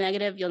on the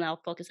negative, you'll now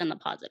focus on the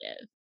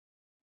positive.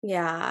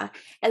 Yeah.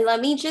 And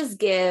let me just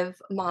give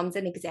moms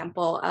an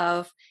example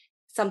of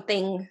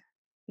something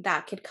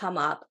that could come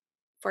up.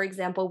 For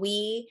example,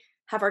 we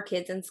have our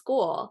kids in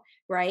school,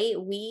 right?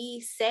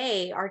 We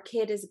say our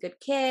kid is a good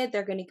kid,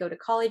 they're going to go to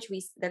college,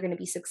 they're going to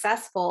be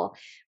successful.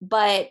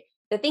 But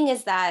the thing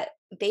is that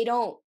they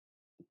don't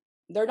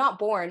they're not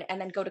born and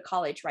then go to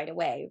college right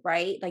away,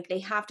 right? Like they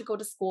have to go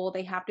to school,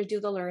 they have to do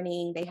the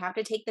learning, they have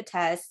to take the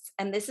tests.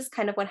 And this is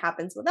kind of what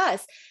happens with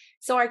us.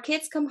 So our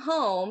kids come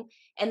home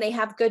and they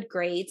have good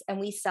grades, and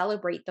we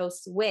celebrate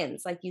those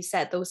wins. Like you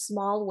said, those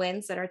small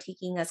wins that are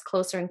taking us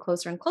closer and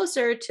closer and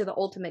closer to the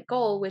ultimate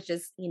goal, which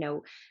is,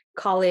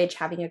 college,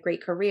 having a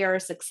great career,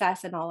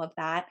 success, and all of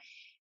that.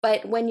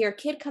 But when your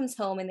kid comes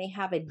home and they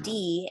have a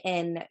D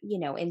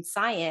in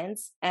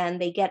science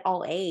and they get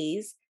all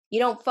A's, you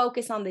don't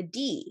focus on the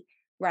D,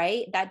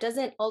 right? That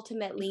doesn't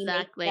ultimately make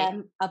Exactly.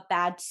 them a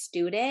bad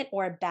student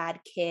or a bad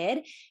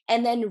kid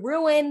and then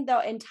ruin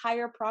the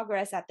entire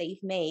progress that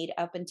they've made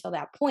up until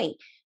that point.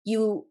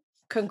 You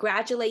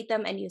congratulate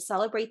them and you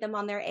celebrate them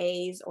on their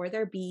A's or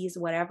their B's,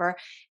 whatever.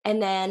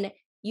 And then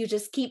you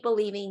just keep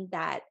believing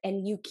that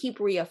and you keep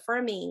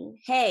reaffirming,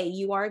 hey,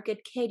 you are a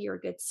good kid, you're a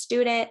good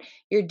student,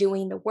 you're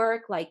doing the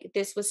work. Like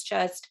this was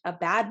just a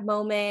bad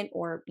moment,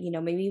 or,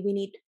 maybe we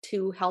need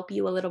to help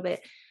you a little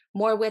bit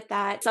more with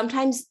that.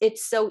 Sometimes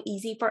it's so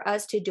easy for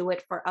us to do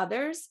it for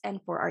others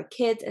and for our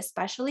kids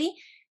especially,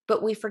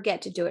 but we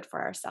forget to do it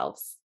for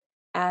ourselves.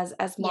 As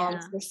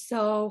moms, Yeah. we're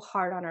so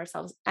hard on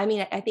ourselves. I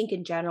mean, I think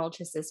in general,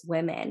 just as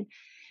women.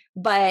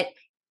 But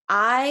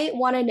I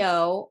want to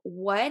know,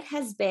 what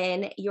has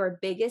been your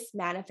biggest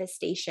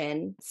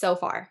manifestation so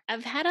far?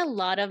 I've had a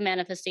lot of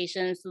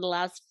manifestations the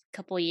last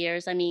couple of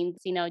years. I mean,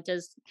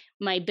 just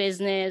my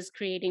business,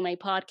 creating my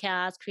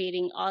podcast,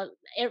 creating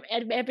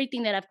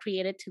everything that I've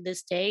created to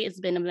this day has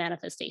been a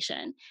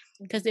manifestation.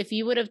 Because if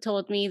you would have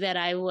told me that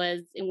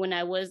when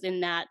I was in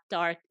that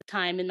dark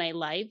time in my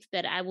life,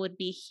 that I would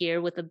be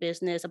here with a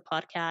business, a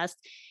podcast,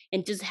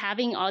 and just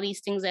having all these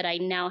things that I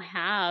now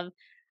have,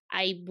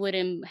 I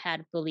wouldn't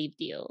had believed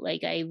you.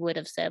 Like I would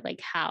have said,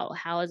 like, how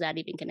is that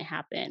even going to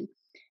happen?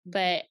 Mhm.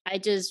 But I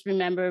just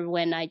remember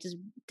when I just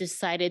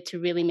decided to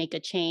really make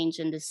a change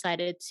and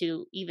decided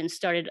to even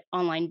started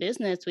online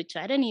business, which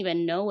I didn't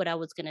even know what I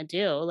was going to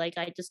do. Like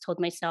I just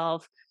told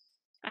myself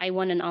I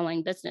want an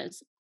online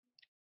business.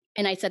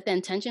 And I set the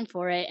intention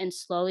for it, and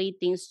slowly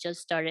things just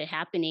started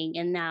happening.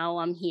 And now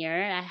I'm here.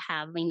 I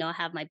have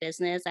my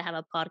business. I have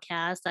a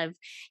podcast. I've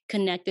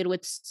connected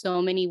with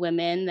so many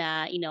women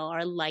that,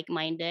 are like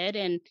minded.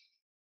 And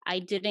I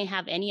didn't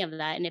have any of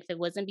that, and if it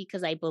wasn't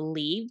because I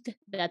believed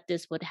that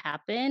this would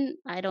happen,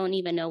 I don't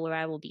even know where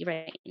I will be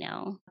right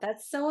now.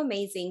 That's so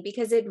amazing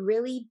because it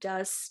really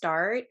does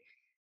start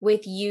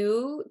with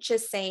you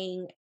just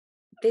saying,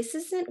 this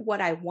isn't what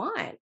I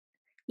want.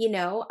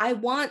 I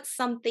want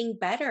something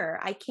better.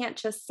 I can't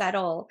just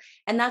settle.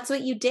 And that's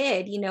what you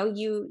did.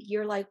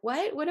 You're like,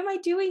 what am I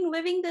doing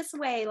living this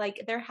way?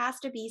 Like there has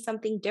to be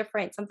something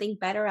different, something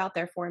better out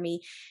there for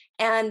me.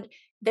 And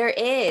there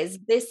is.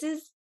 This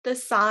is the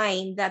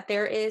sign that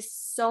there is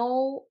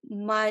so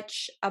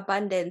much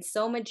abundance,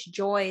 so much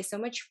joy, so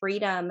much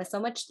freedom, so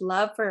much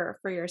love for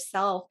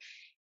yourself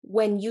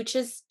when you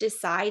just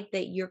decide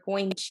that you're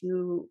going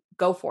to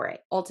go for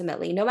it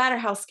ultimately, no matter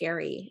how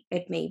scary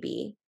it may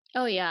be.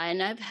 Oh, yeah,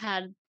 and I've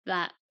had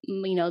that,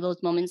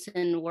 those moments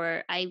in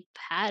where I've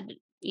had,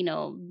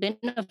 been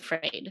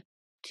afraid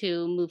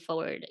to move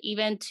forward,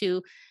 even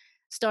to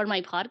start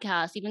my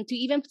podcast, even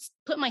to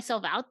put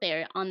myself out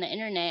there on the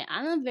internet.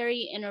 I'm a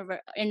very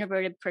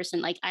introverted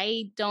person. Like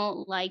I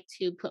don't like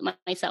to put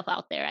myself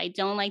out there. I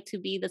don't like to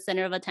be the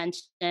center of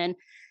attention.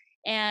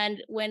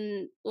 And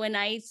when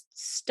I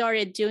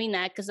started doing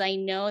that, because I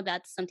know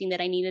that's something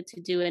that I needed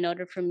to do in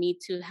order for me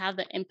to have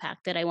the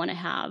impact that I want to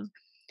have,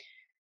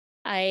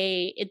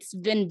 it's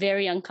been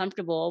very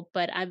uncomfortable,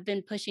 but I've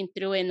been pushing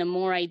through it. And the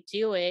more I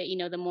do it,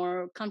 the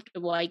more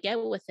comfortable I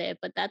get with it.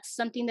 But that's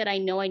something that I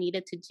know I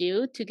needed to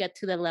do to get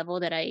to the level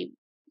that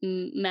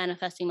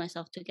manifesting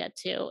myself to get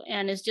to.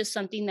 And it's just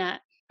something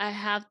that I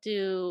have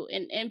to,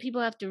 and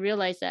people have to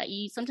realize that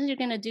sometimes you're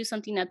going to do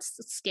something that's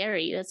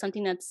scary. That's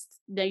something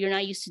that you're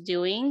not used to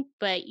doing,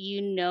 but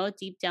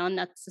deep down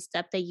that's the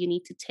step that you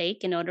need to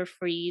take in order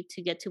for you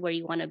to get to where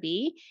you want to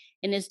be.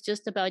 And it's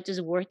just about just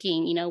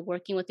working,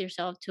 working with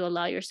yourself to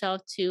allow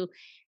yourself to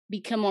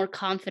become more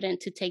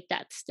confident to take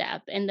that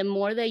step. And the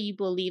more that you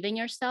believe in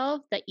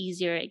yourself, the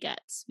easier it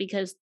gets,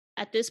 because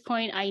at this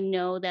point I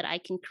know that I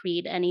can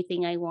create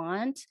anything I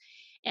want,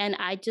 and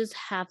I just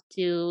have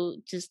to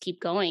just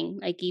keep going.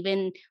 Like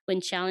even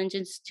when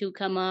challenges do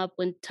come up,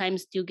 when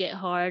times do get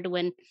hard,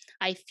 when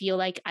I feel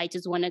like I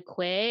just want to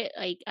quit,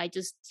 like I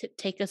just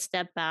take a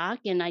step back,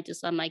 and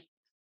I'm like,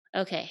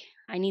 okay,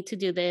 I need to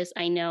do this.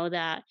 I know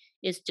that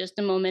it's just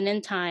a moment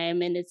in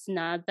time and it's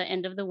not the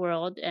end of the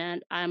world,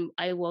 and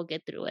I will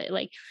get through it.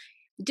 Like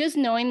just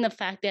knowing the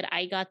fact that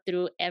I got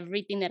through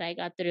everything that I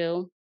got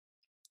through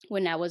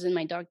when I was in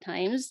my dark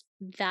times,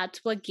 that's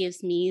what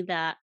gives me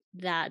that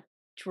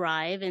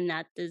drive and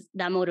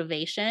that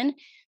motivation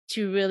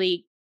to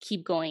really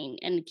keep going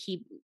and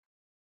keep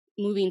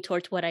moving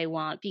towards what I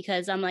want,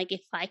 because I'm like,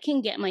 if I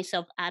can get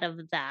myself out of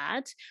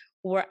that,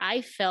 where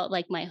I felt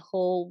like my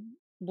whole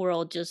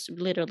world just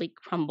literally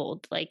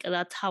crumbled, like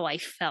that's how I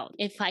felt.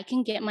 If I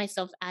can get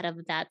myself out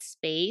of that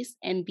space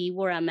and be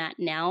where I'm at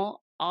now,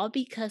 all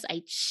because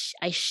I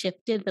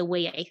shifted the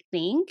way I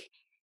think.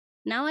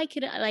 Now I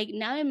could like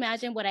now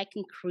imagine what I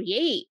can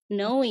create,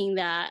 knowing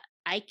that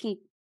I can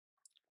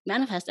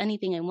manifest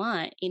anything I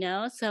want, you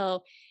know?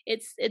 So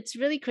it's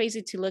really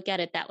crazy to look at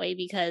it that way,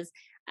 because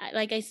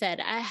like I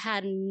said, I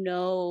had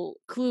no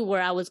clue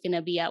where I was going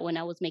to be at when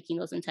I was making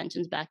those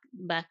intentions back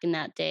in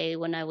that day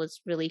when I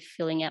was really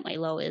feeling at my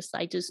lowest.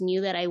 I just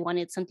knew that I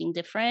wanted something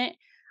different.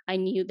 I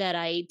knew that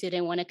I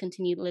didn't want to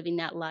continue living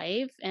that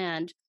life,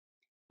 and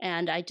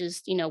I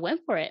just,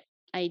 went for it.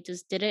 I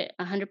just did it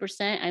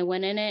 100%. I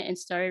went in it and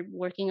started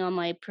working on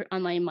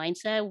on my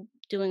mindset,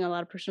 doing a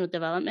lot of personal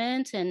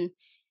development, and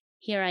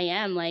here I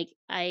am. Like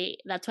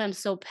that's why I'm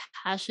so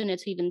passionate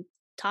to even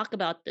talk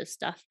about this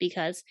stuff,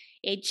 because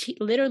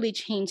literally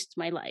changed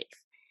my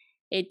life.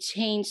 It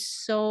changed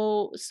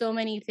so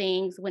many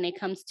things when it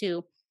comes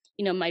to,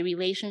 my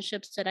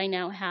relationships that I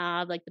now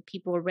have, like the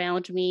people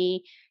around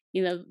me,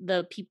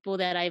 the people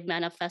that I've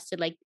manifested,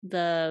 like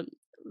the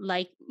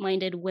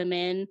like-minded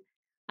women.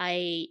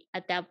 I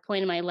At that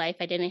point in my life,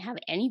 I didn't have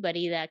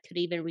anybody that could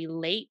even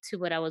relate to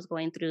what I was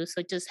going through.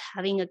 So just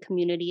having a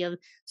community of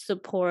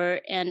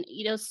support and,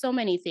 so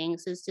many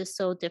things is just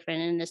so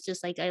different. And it's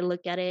just like I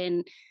look at it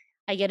and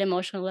I get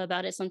emotional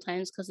about it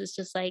sometimes, because it's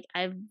just like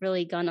I've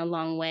really gone a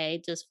long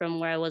way just from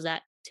where I was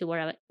at to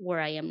where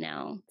I am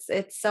now.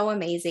 It's so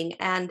amazing.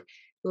 And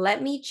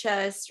let me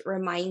just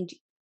remind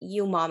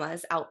you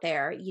mamas out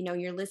there,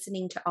 you're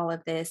listening to all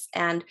of this,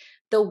 and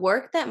the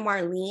work that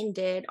Marlene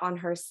did on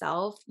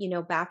herself,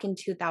 back in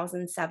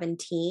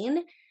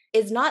 2017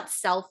 is not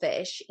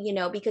selfish,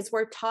 because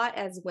we're taught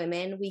as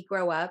women, we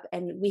grow up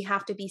and we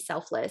have to be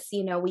selfless.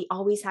 We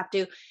always have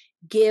to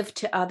give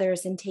to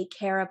others and take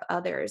care of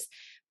others.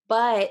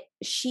 But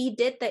she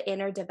did the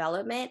inner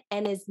development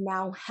and is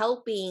now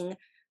helping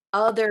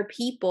other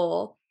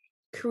people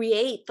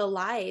create the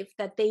life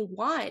that they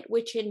want,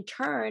 which in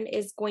turn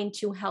is going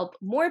to help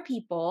more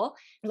people.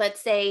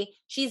 Let's say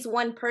she's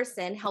one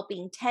person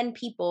helping 10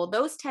 people.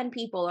 Those 10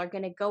 people are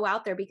going to go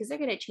out there because they're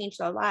going to change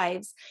their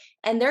lives,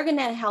 and they're going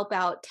to help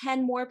out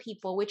 10 more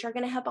people, which are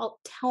going to help out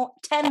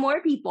 10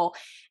 more people.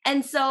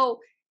 And so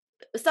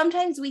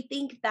sometimes we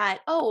think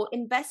that, oh,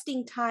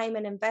 investing time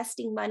and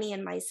investing money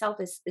in myself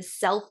is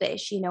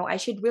selfish. I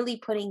should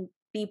really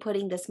be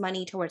putting this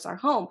money towards our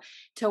home,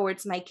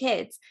 towards my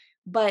kids.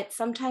 But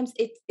sometimes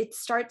it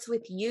starts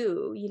with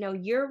you.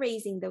 You're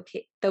raising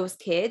those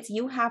kids.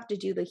 You have to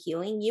do the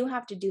healing. You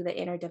have to do the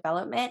inner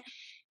development.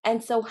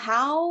 And so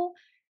how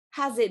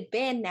has it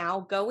been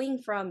now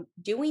going from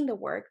doing the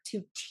work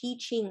to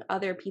teaching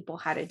other people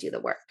how to do the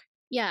work?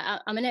 Yeah,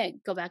 I'm gonna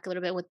go back a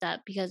little bit with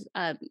that, because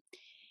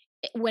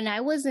when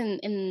I was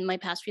in my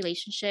past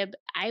relationship,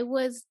 I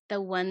was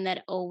the one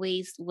that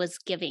always was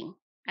giving.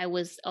 I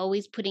was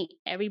always putting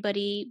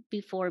everybody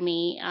before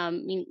me.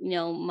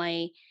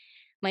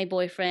 My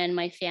boyfriend,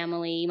 my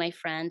family, my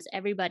friends,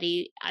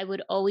 everybody. I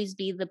would always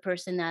be the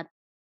person that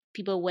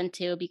people went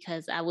to,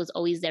 because I was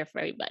always there for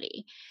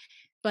everybody.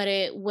 But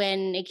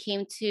when it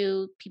came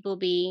to people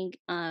being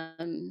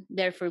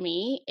there for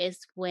me, is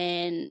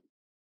when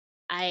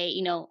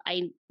I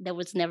there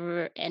was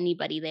never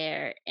anybody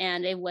there.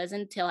 And it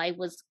wasn't until I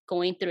was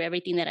going through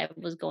everything that I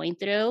was going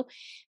through,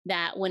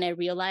 that when I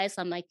realized,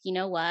 I'm like, you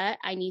know what?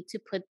 I need to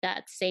put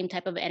that same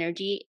type of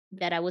energy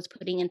that I was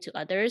putting into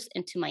others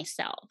into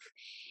myself.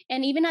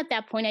 And even at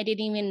that point, I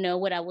didn't even know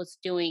what I was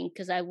doing,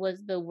 because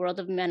the world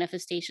of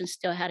manifestation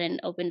still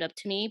hadn't opened up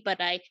to me. But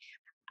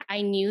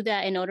I knew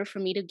that in order for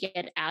me to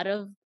get out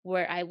of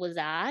where I was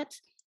at,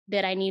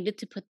 that I needed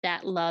to put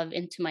that love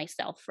into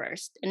myself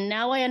first. And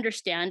now I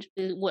understand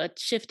what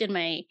shifted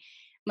my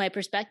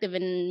perspective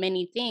in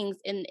many things.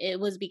 And it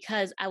was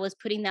because I was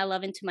putting that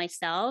love into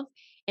myself.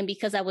 And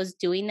because I was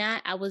doing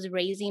that, I was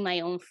raising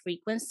my own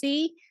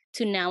frequency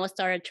to now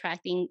start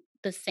attracting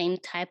the same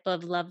type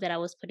of love that I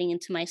was putting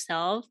into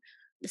myself,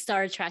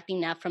 start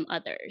attracting that from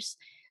others.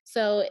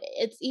 So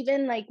it's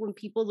even like when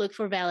people look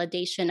for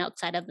validation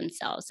outside of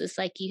themselves, it's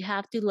like you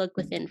have to look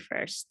within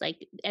first.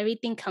 Like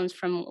everything comes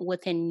from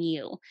within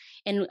you,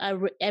 and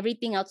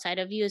everything outside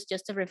of you is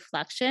just a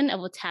reflection of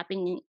what's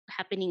happening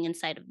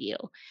inside of you.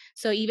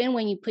 So even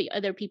when you put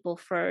other people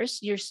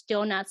first, you're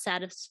still not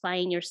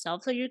satisfying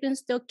yourself. So you're gonna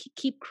still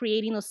keep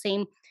creating those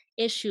same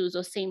issues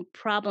or same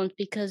problems,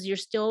 because you're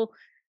still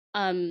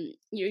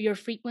your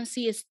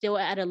frequency is still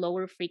at a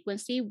lower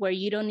frequency, where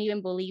you don't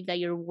even believe that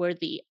you're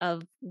worthy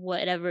of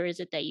whatever is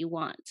it that you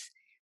want.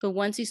 But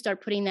once you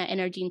start putting that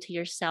energy into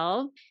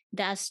yourself,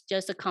 that's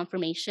just a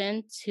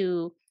confirmation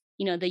to,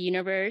 the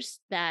universe,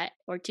 that,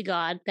 or to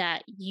God,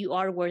 that you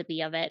are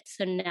worthy of it.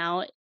 So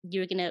now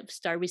you're going to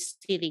start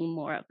receiving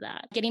more of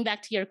that. Getting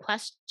back to your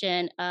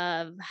question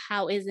of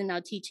how is it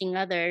now teaching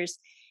others,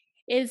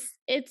 it's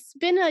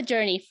been a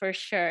journey for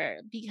sure,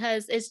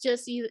 because it's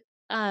just you.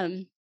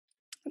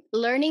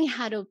 learning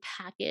how to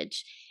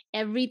package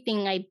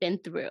everything I've been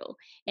through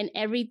and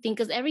everything,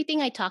 because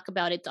everything I talk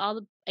about, it's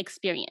all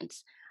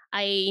experience.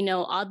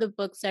 All the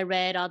books I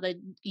read, all the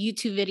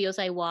YouTube videos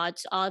I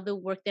watched, all the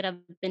work that I've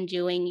been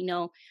doing,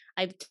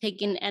 I've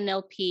taken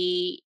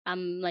NLP.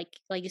 Like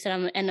you said,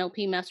 I'm an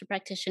NLP master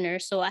practitioner.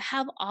 So I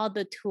have all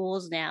the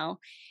tools now,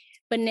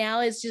 but now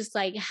it's just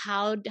like,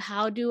 how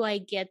do I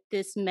get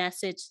this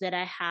message that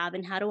I have,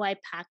 and how do I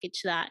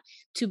package that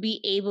to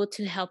be able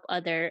to help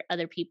other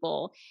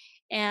people?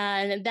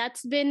 And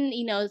that's been,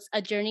 it's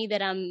a journey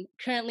that I'm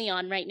currently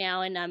on right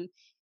now, and I'm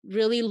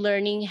really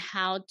learning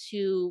how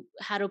to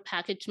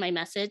package my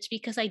message,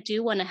 because I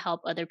do want to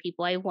help other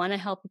people. I want to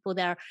help people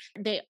that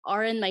they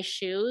are in my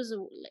shoes,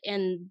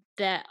 and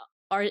that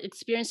are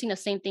experiencing the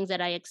same things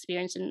that I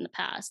experienced in the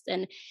past.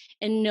 And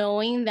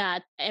knowing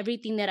that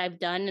everything that I've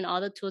done and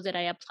all the tools that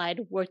I applied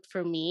worked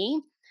for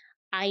me,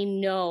 I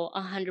know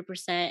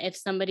 100% if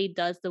somebody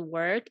does the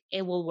work,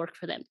 it will work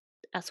for them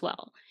as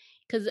well.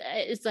 Because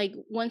it's like,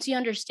 once you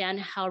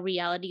understand how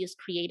reality is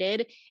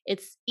created,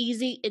 it's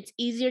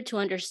easier to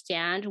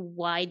understand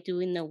why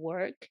doing the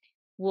work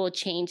will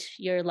change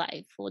your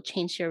life, will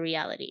change your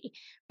reality.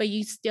 But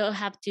you still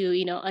have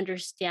to,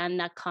 understand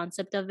that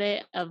concept of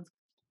it, of,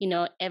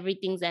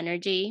 everything's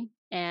energy,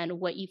 and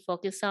what you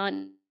focus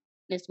on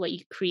is what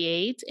you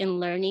create, and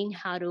learning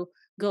how to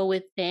go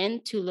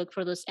within to look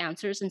for those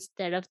answers,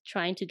 instead of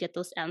trying to get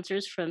those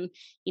answers from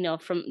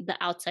the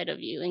outside of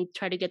you, and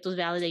try to get those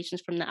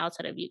validations from the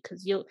outside of you,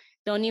 because you'll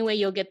the only way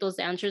you'll get those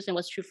answers and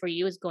what's true for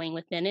you is going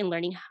within and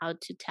learning how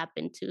to tap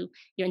into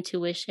your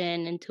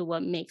intuition, into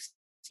what makes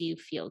you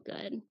feel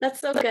good. That's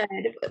so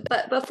good.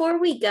 But before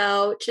we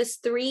go,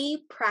 just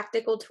three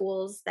practical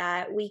tools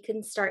that we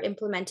can start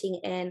implementing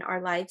in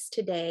our lives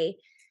today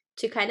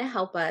to kind of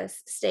help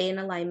us stay in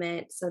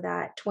alignment so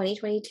that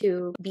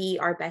 2022 be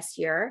our best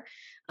year.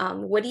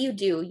 What do you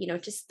do?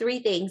 Just three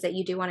things that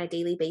you do on a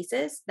daily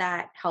basis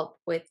that help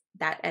with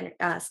that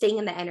staying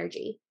in the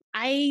energy.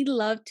 I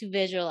love to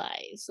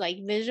visualize. Like,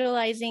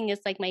 visualizing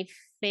is like my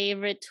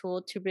favorite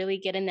tool to really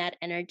get in that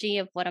energy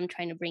of what I'm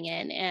trying to bring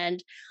in.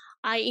 And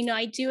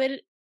I do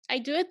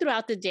it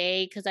throughout the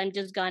day, because I'm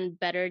just gotten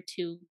better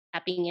to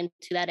tapping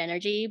into that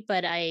energy.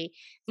 But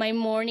my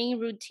morning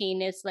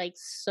routine is like,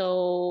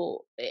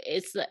 so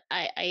it's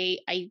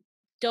I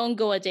don't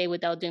go a day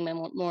without doing my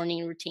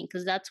morning routine,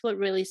 because that's what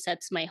really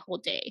sets my whole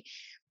day.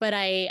 But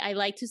I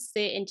like to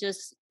sit and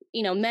just,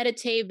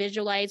 meditate,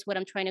 visualize what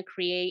I'm trying to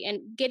create,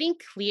 and getting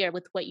clear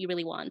with what you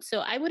really want.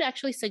 So I would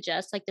actually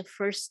suggest, like, the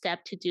first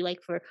step to do,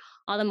 like, for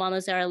all the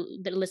mamas that are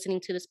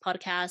listening to this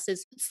podcast,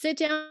 is sit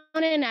down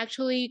and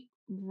actually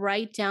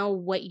write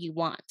down what you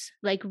want.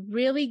 Like,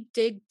 really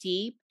dig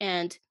deep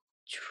and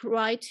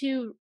try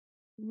to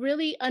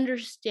really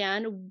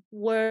understand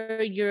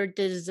where your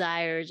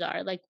desires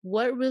are, like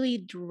what really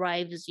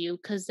drives you,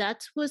 because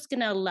that's what's going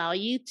to allow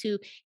you to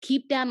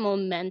keep that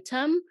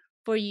momentum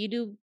for you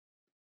to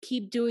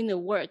keep doing the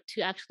work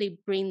to actually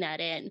bring that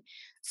in.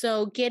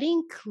 So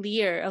getting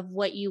clear of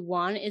what you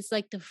want is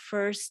like the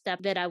first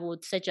step that I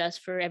would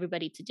suggest for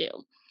everybody to do.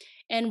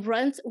 And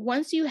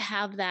once you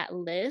have that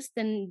list,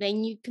 then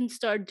you can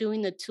start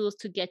doing the tools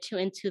to get you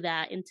into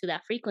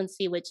that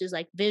frequency, which is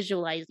like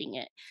visualizing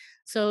it.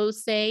 So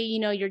say,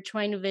 you're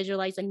trying to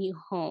visualize a new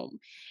home.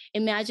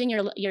 Imagine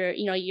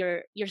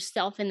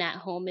yourself in that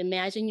home.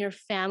 Imagine your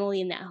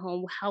family in that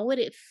home. How would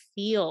it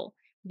feel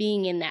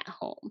being in that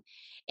home?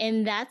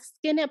 And that's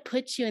gonna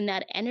put you in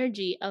that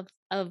energy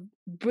of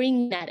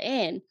bringing that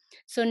in.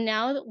 So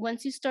now,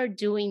 once you start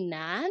doing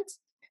that,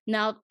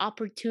 now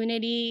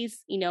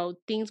opportunities,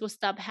 things will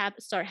start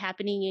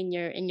happening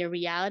in your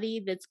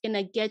reality, that's going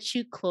to get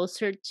you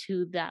closer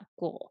to that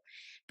goal.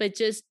 But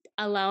just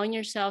allowing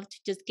yourself to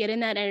just get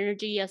in that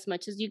energy as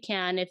much as you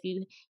can. If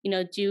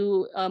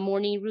do a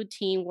morning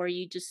routine where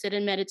you just sit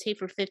and meditate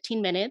for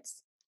 15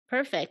 minutes,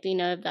 perfect.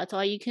 If that's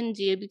all you can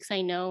do, because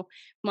I know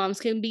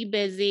moms can be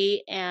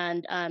busy,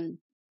 and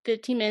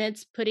 15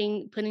 minutes,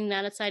 putting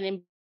that aside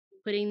and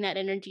putting that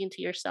energy into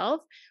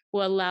yourself,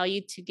 will allow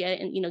you to get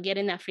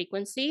in that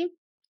frequency.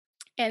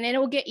 And then it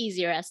will get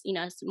easier, as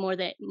the more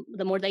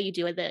that you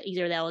do it, the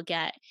easier that will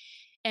get.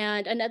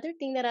 And another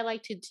thing that I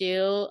like to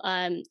do,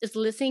 is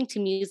listening to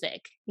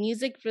music.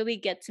 Music really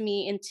gets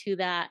me into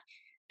that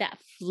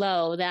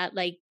flow, that,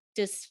 like,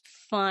 just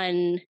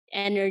fun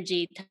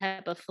energy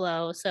type of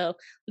flow. So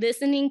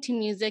listening to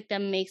music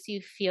that makes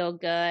you feel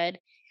good.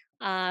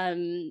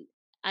 Um,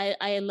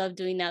 I love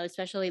doing that,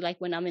 especially like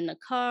when I'm in the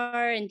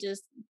car, and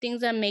just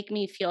things that make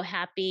me feel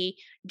happy.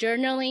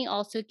 Journaling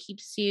also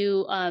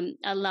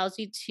allows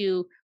you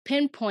to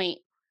pinpoint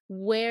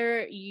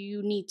where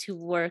you need to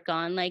work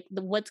on, like,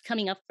 what's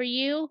coming up for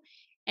you.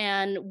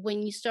 And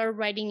when you start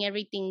writing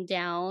everything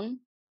down,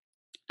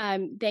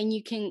 then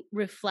you can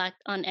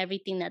reflect on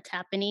everything that's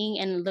happening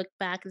and look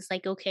back. It's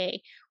like,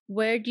 okay,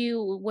 where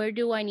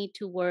do I need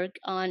to work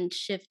on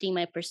shifting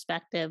my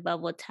perspective of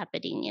what's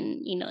happening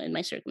in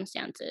my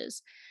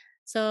circumstances.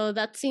 So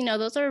that's,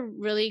 those are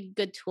really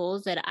good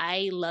tools that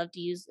I love to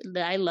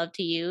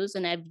use,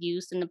 and I've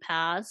used in the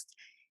past.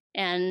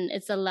 And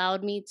it's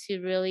allowed me to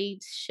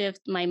really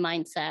shift my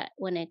mindset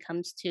when it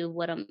comes to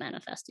what I'm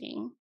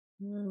manifesting.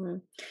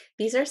 Mm.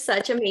 These are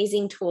such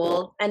amazing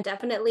tools. And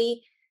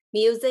definitely,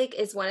 music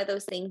is one of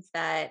those things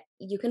that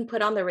you can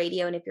put on the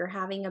radio. And if you're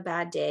having a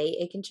bad day,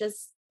 it can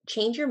just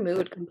change your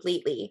mood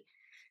completely.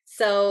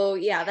 So,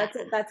 yeah, Yeah.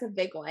 that's a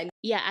big one.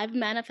 Yeah, I've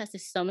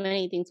manifested so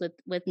many things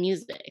with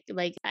music.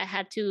 Like I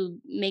had to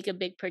make a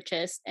big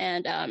purchase,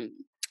 and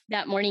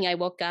that morning I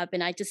woke up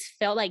and I just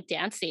felt like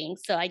dancing.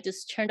 So I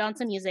just turned on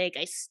some music.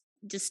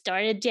 Just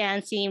started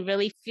dancing,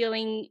 really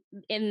feeling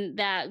in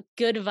that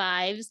good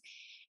vibes.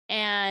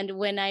 And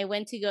when I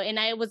went to go, and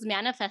I was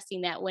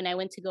manifesting that when I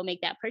went to go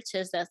make that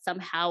purchase, that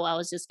somehow I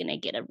was just going to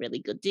get a really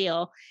good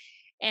deal.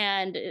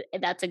 And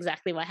that's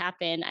exactly what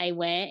happened. I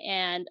went,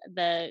 and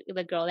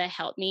the girl that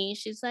helped me,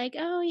 she's like,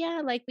 "Oh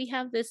yeah, like we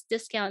have this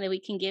discount that we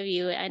can give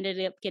you." I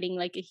ended up getting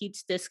like a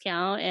huge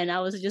discount, and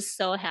I was just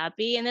so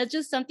happy. And that's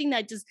just something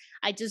that just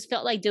I just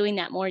felt like doing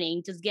that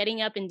morning, just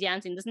getting up and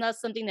dancing. That's not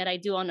something that I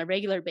do on a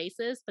regular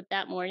basis, but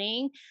that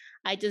morning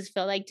I just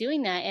felt like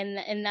doing that.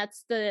 And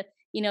that's the,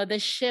 the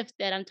shift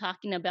that I'm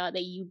talking about,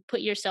 that you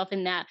put yourself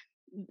in that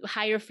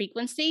higher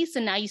frequency, so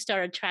now you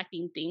start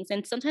attracting things.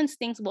 And sometimes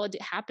things will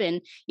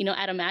happen,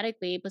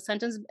 automatically, but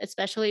sometimes,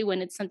 especially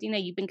when it's something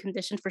that you've been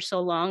conditioned for so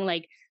long,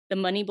 like the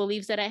money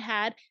beliefs that I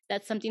had,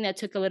 that's something that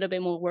took a little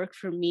bit more work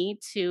for me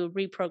to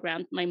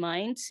reprogram my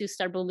mind, to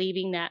start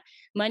believing that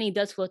money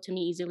does flow to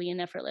me easily and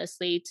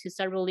effortlessly, to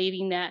start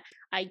believing that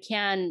I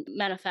can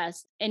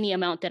manifest any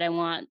amount that I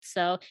want.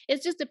 So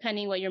it's just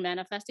depending what you're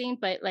manifesting,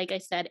 but like I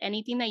said,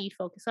 anything that you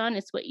focus on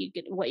is what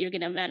you're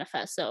going to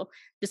manifest. So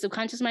the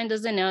subconscious mind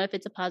doesn't know if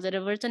it's a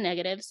positive or it's a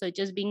negative. So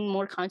just being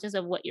more conscious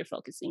of what you're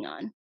focusing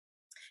on.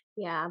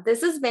 Yeah,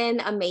 this has been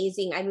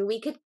amazing. I mean,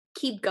 we could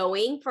keep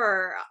going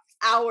for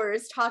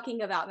hours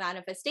talking about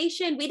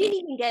manifestation. We didn't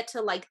even get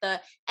to like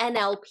the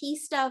NLP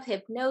stuff,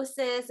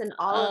 hypnosis, and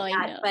all of Oh, I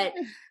that. know. But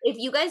if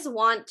you guys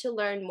want to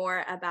learn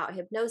more about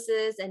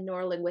hypnosis and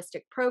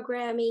neurolinguistic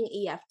programming,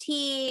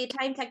 EFT,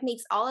 time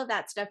techniques, all of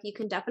that stuff, you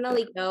can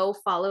definitely go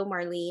follow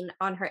Marlene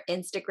on her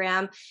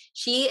Instagram.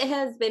 She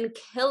has been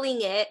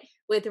killing it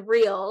with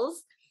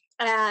reels.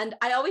 And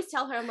I always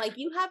tell her, I'm like,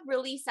 you have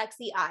really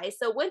sexy eyes.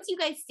 So once you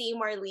guys see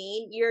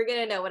Marlene, you're going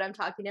to know what I'm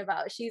talking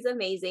about. She's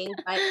amazing.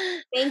 But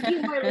thank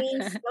you,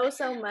 Marlene,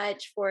 so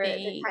much for the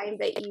Thanks. time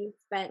that you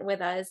spent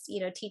with us,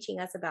 teaching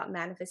us about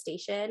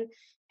manifestation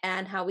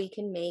and how we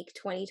can make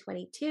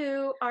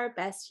 2022 our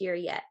best year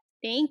yet.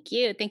 Thank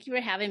you. Thank you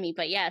for having me.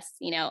 But yes,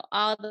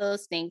 all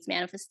those things,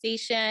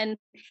 manifestation,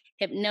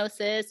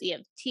 hypnosis,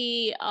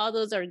 EFT, all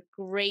those are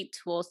great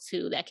tools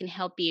too that can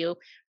help you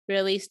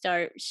really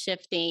start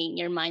shifting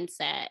your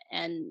mindset.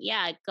 And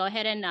yeah, go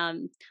ahead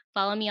and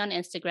follow me on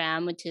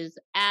Instagram, which is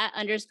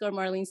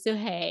 @_Marlene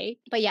Suhey.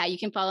 But yeah, you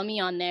can follow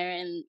me on there.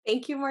 And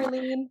Thank you,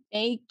 Marlene.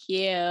 thank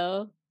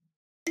you.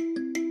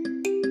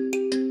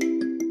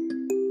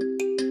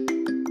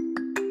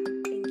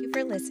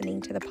 For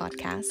listening to the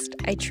podcast.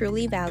 I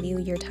truly value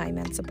your time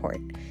and support.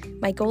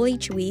 My goal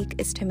each week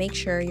is to make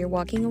sure you're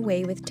walking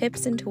away with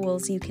tips and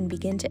tools you can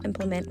begin to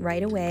implement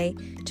right away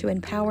to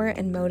empower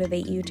and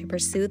motivate you to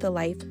pursue the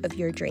life of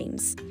your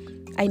dreams.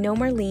 I know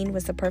Marlene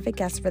was the perfect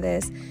guest for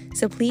this,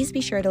 so please be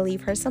sure to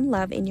leave her some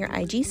love in your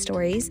IG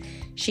stories.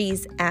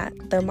 She's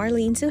 @the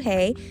Marlene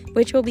Suhey,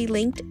 which will be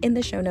linked in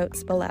the show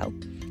notes below.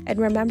 And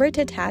remember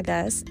to tag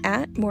us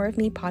 @More of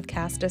Me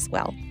Podcast as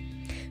well.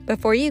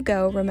 Before you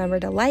go, remember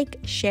to like,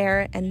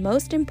 share, and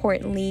most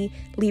importantly,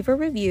 leave a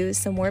review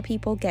so more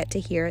people get to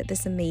hear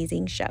this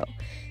amazing show.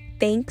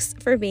 Thanks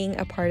for being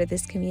a part of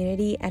this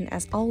community, and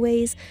as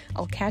always,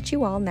 I'll catch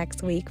you all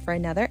next week for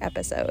another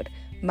episode.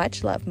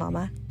 Much love,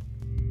 Mama.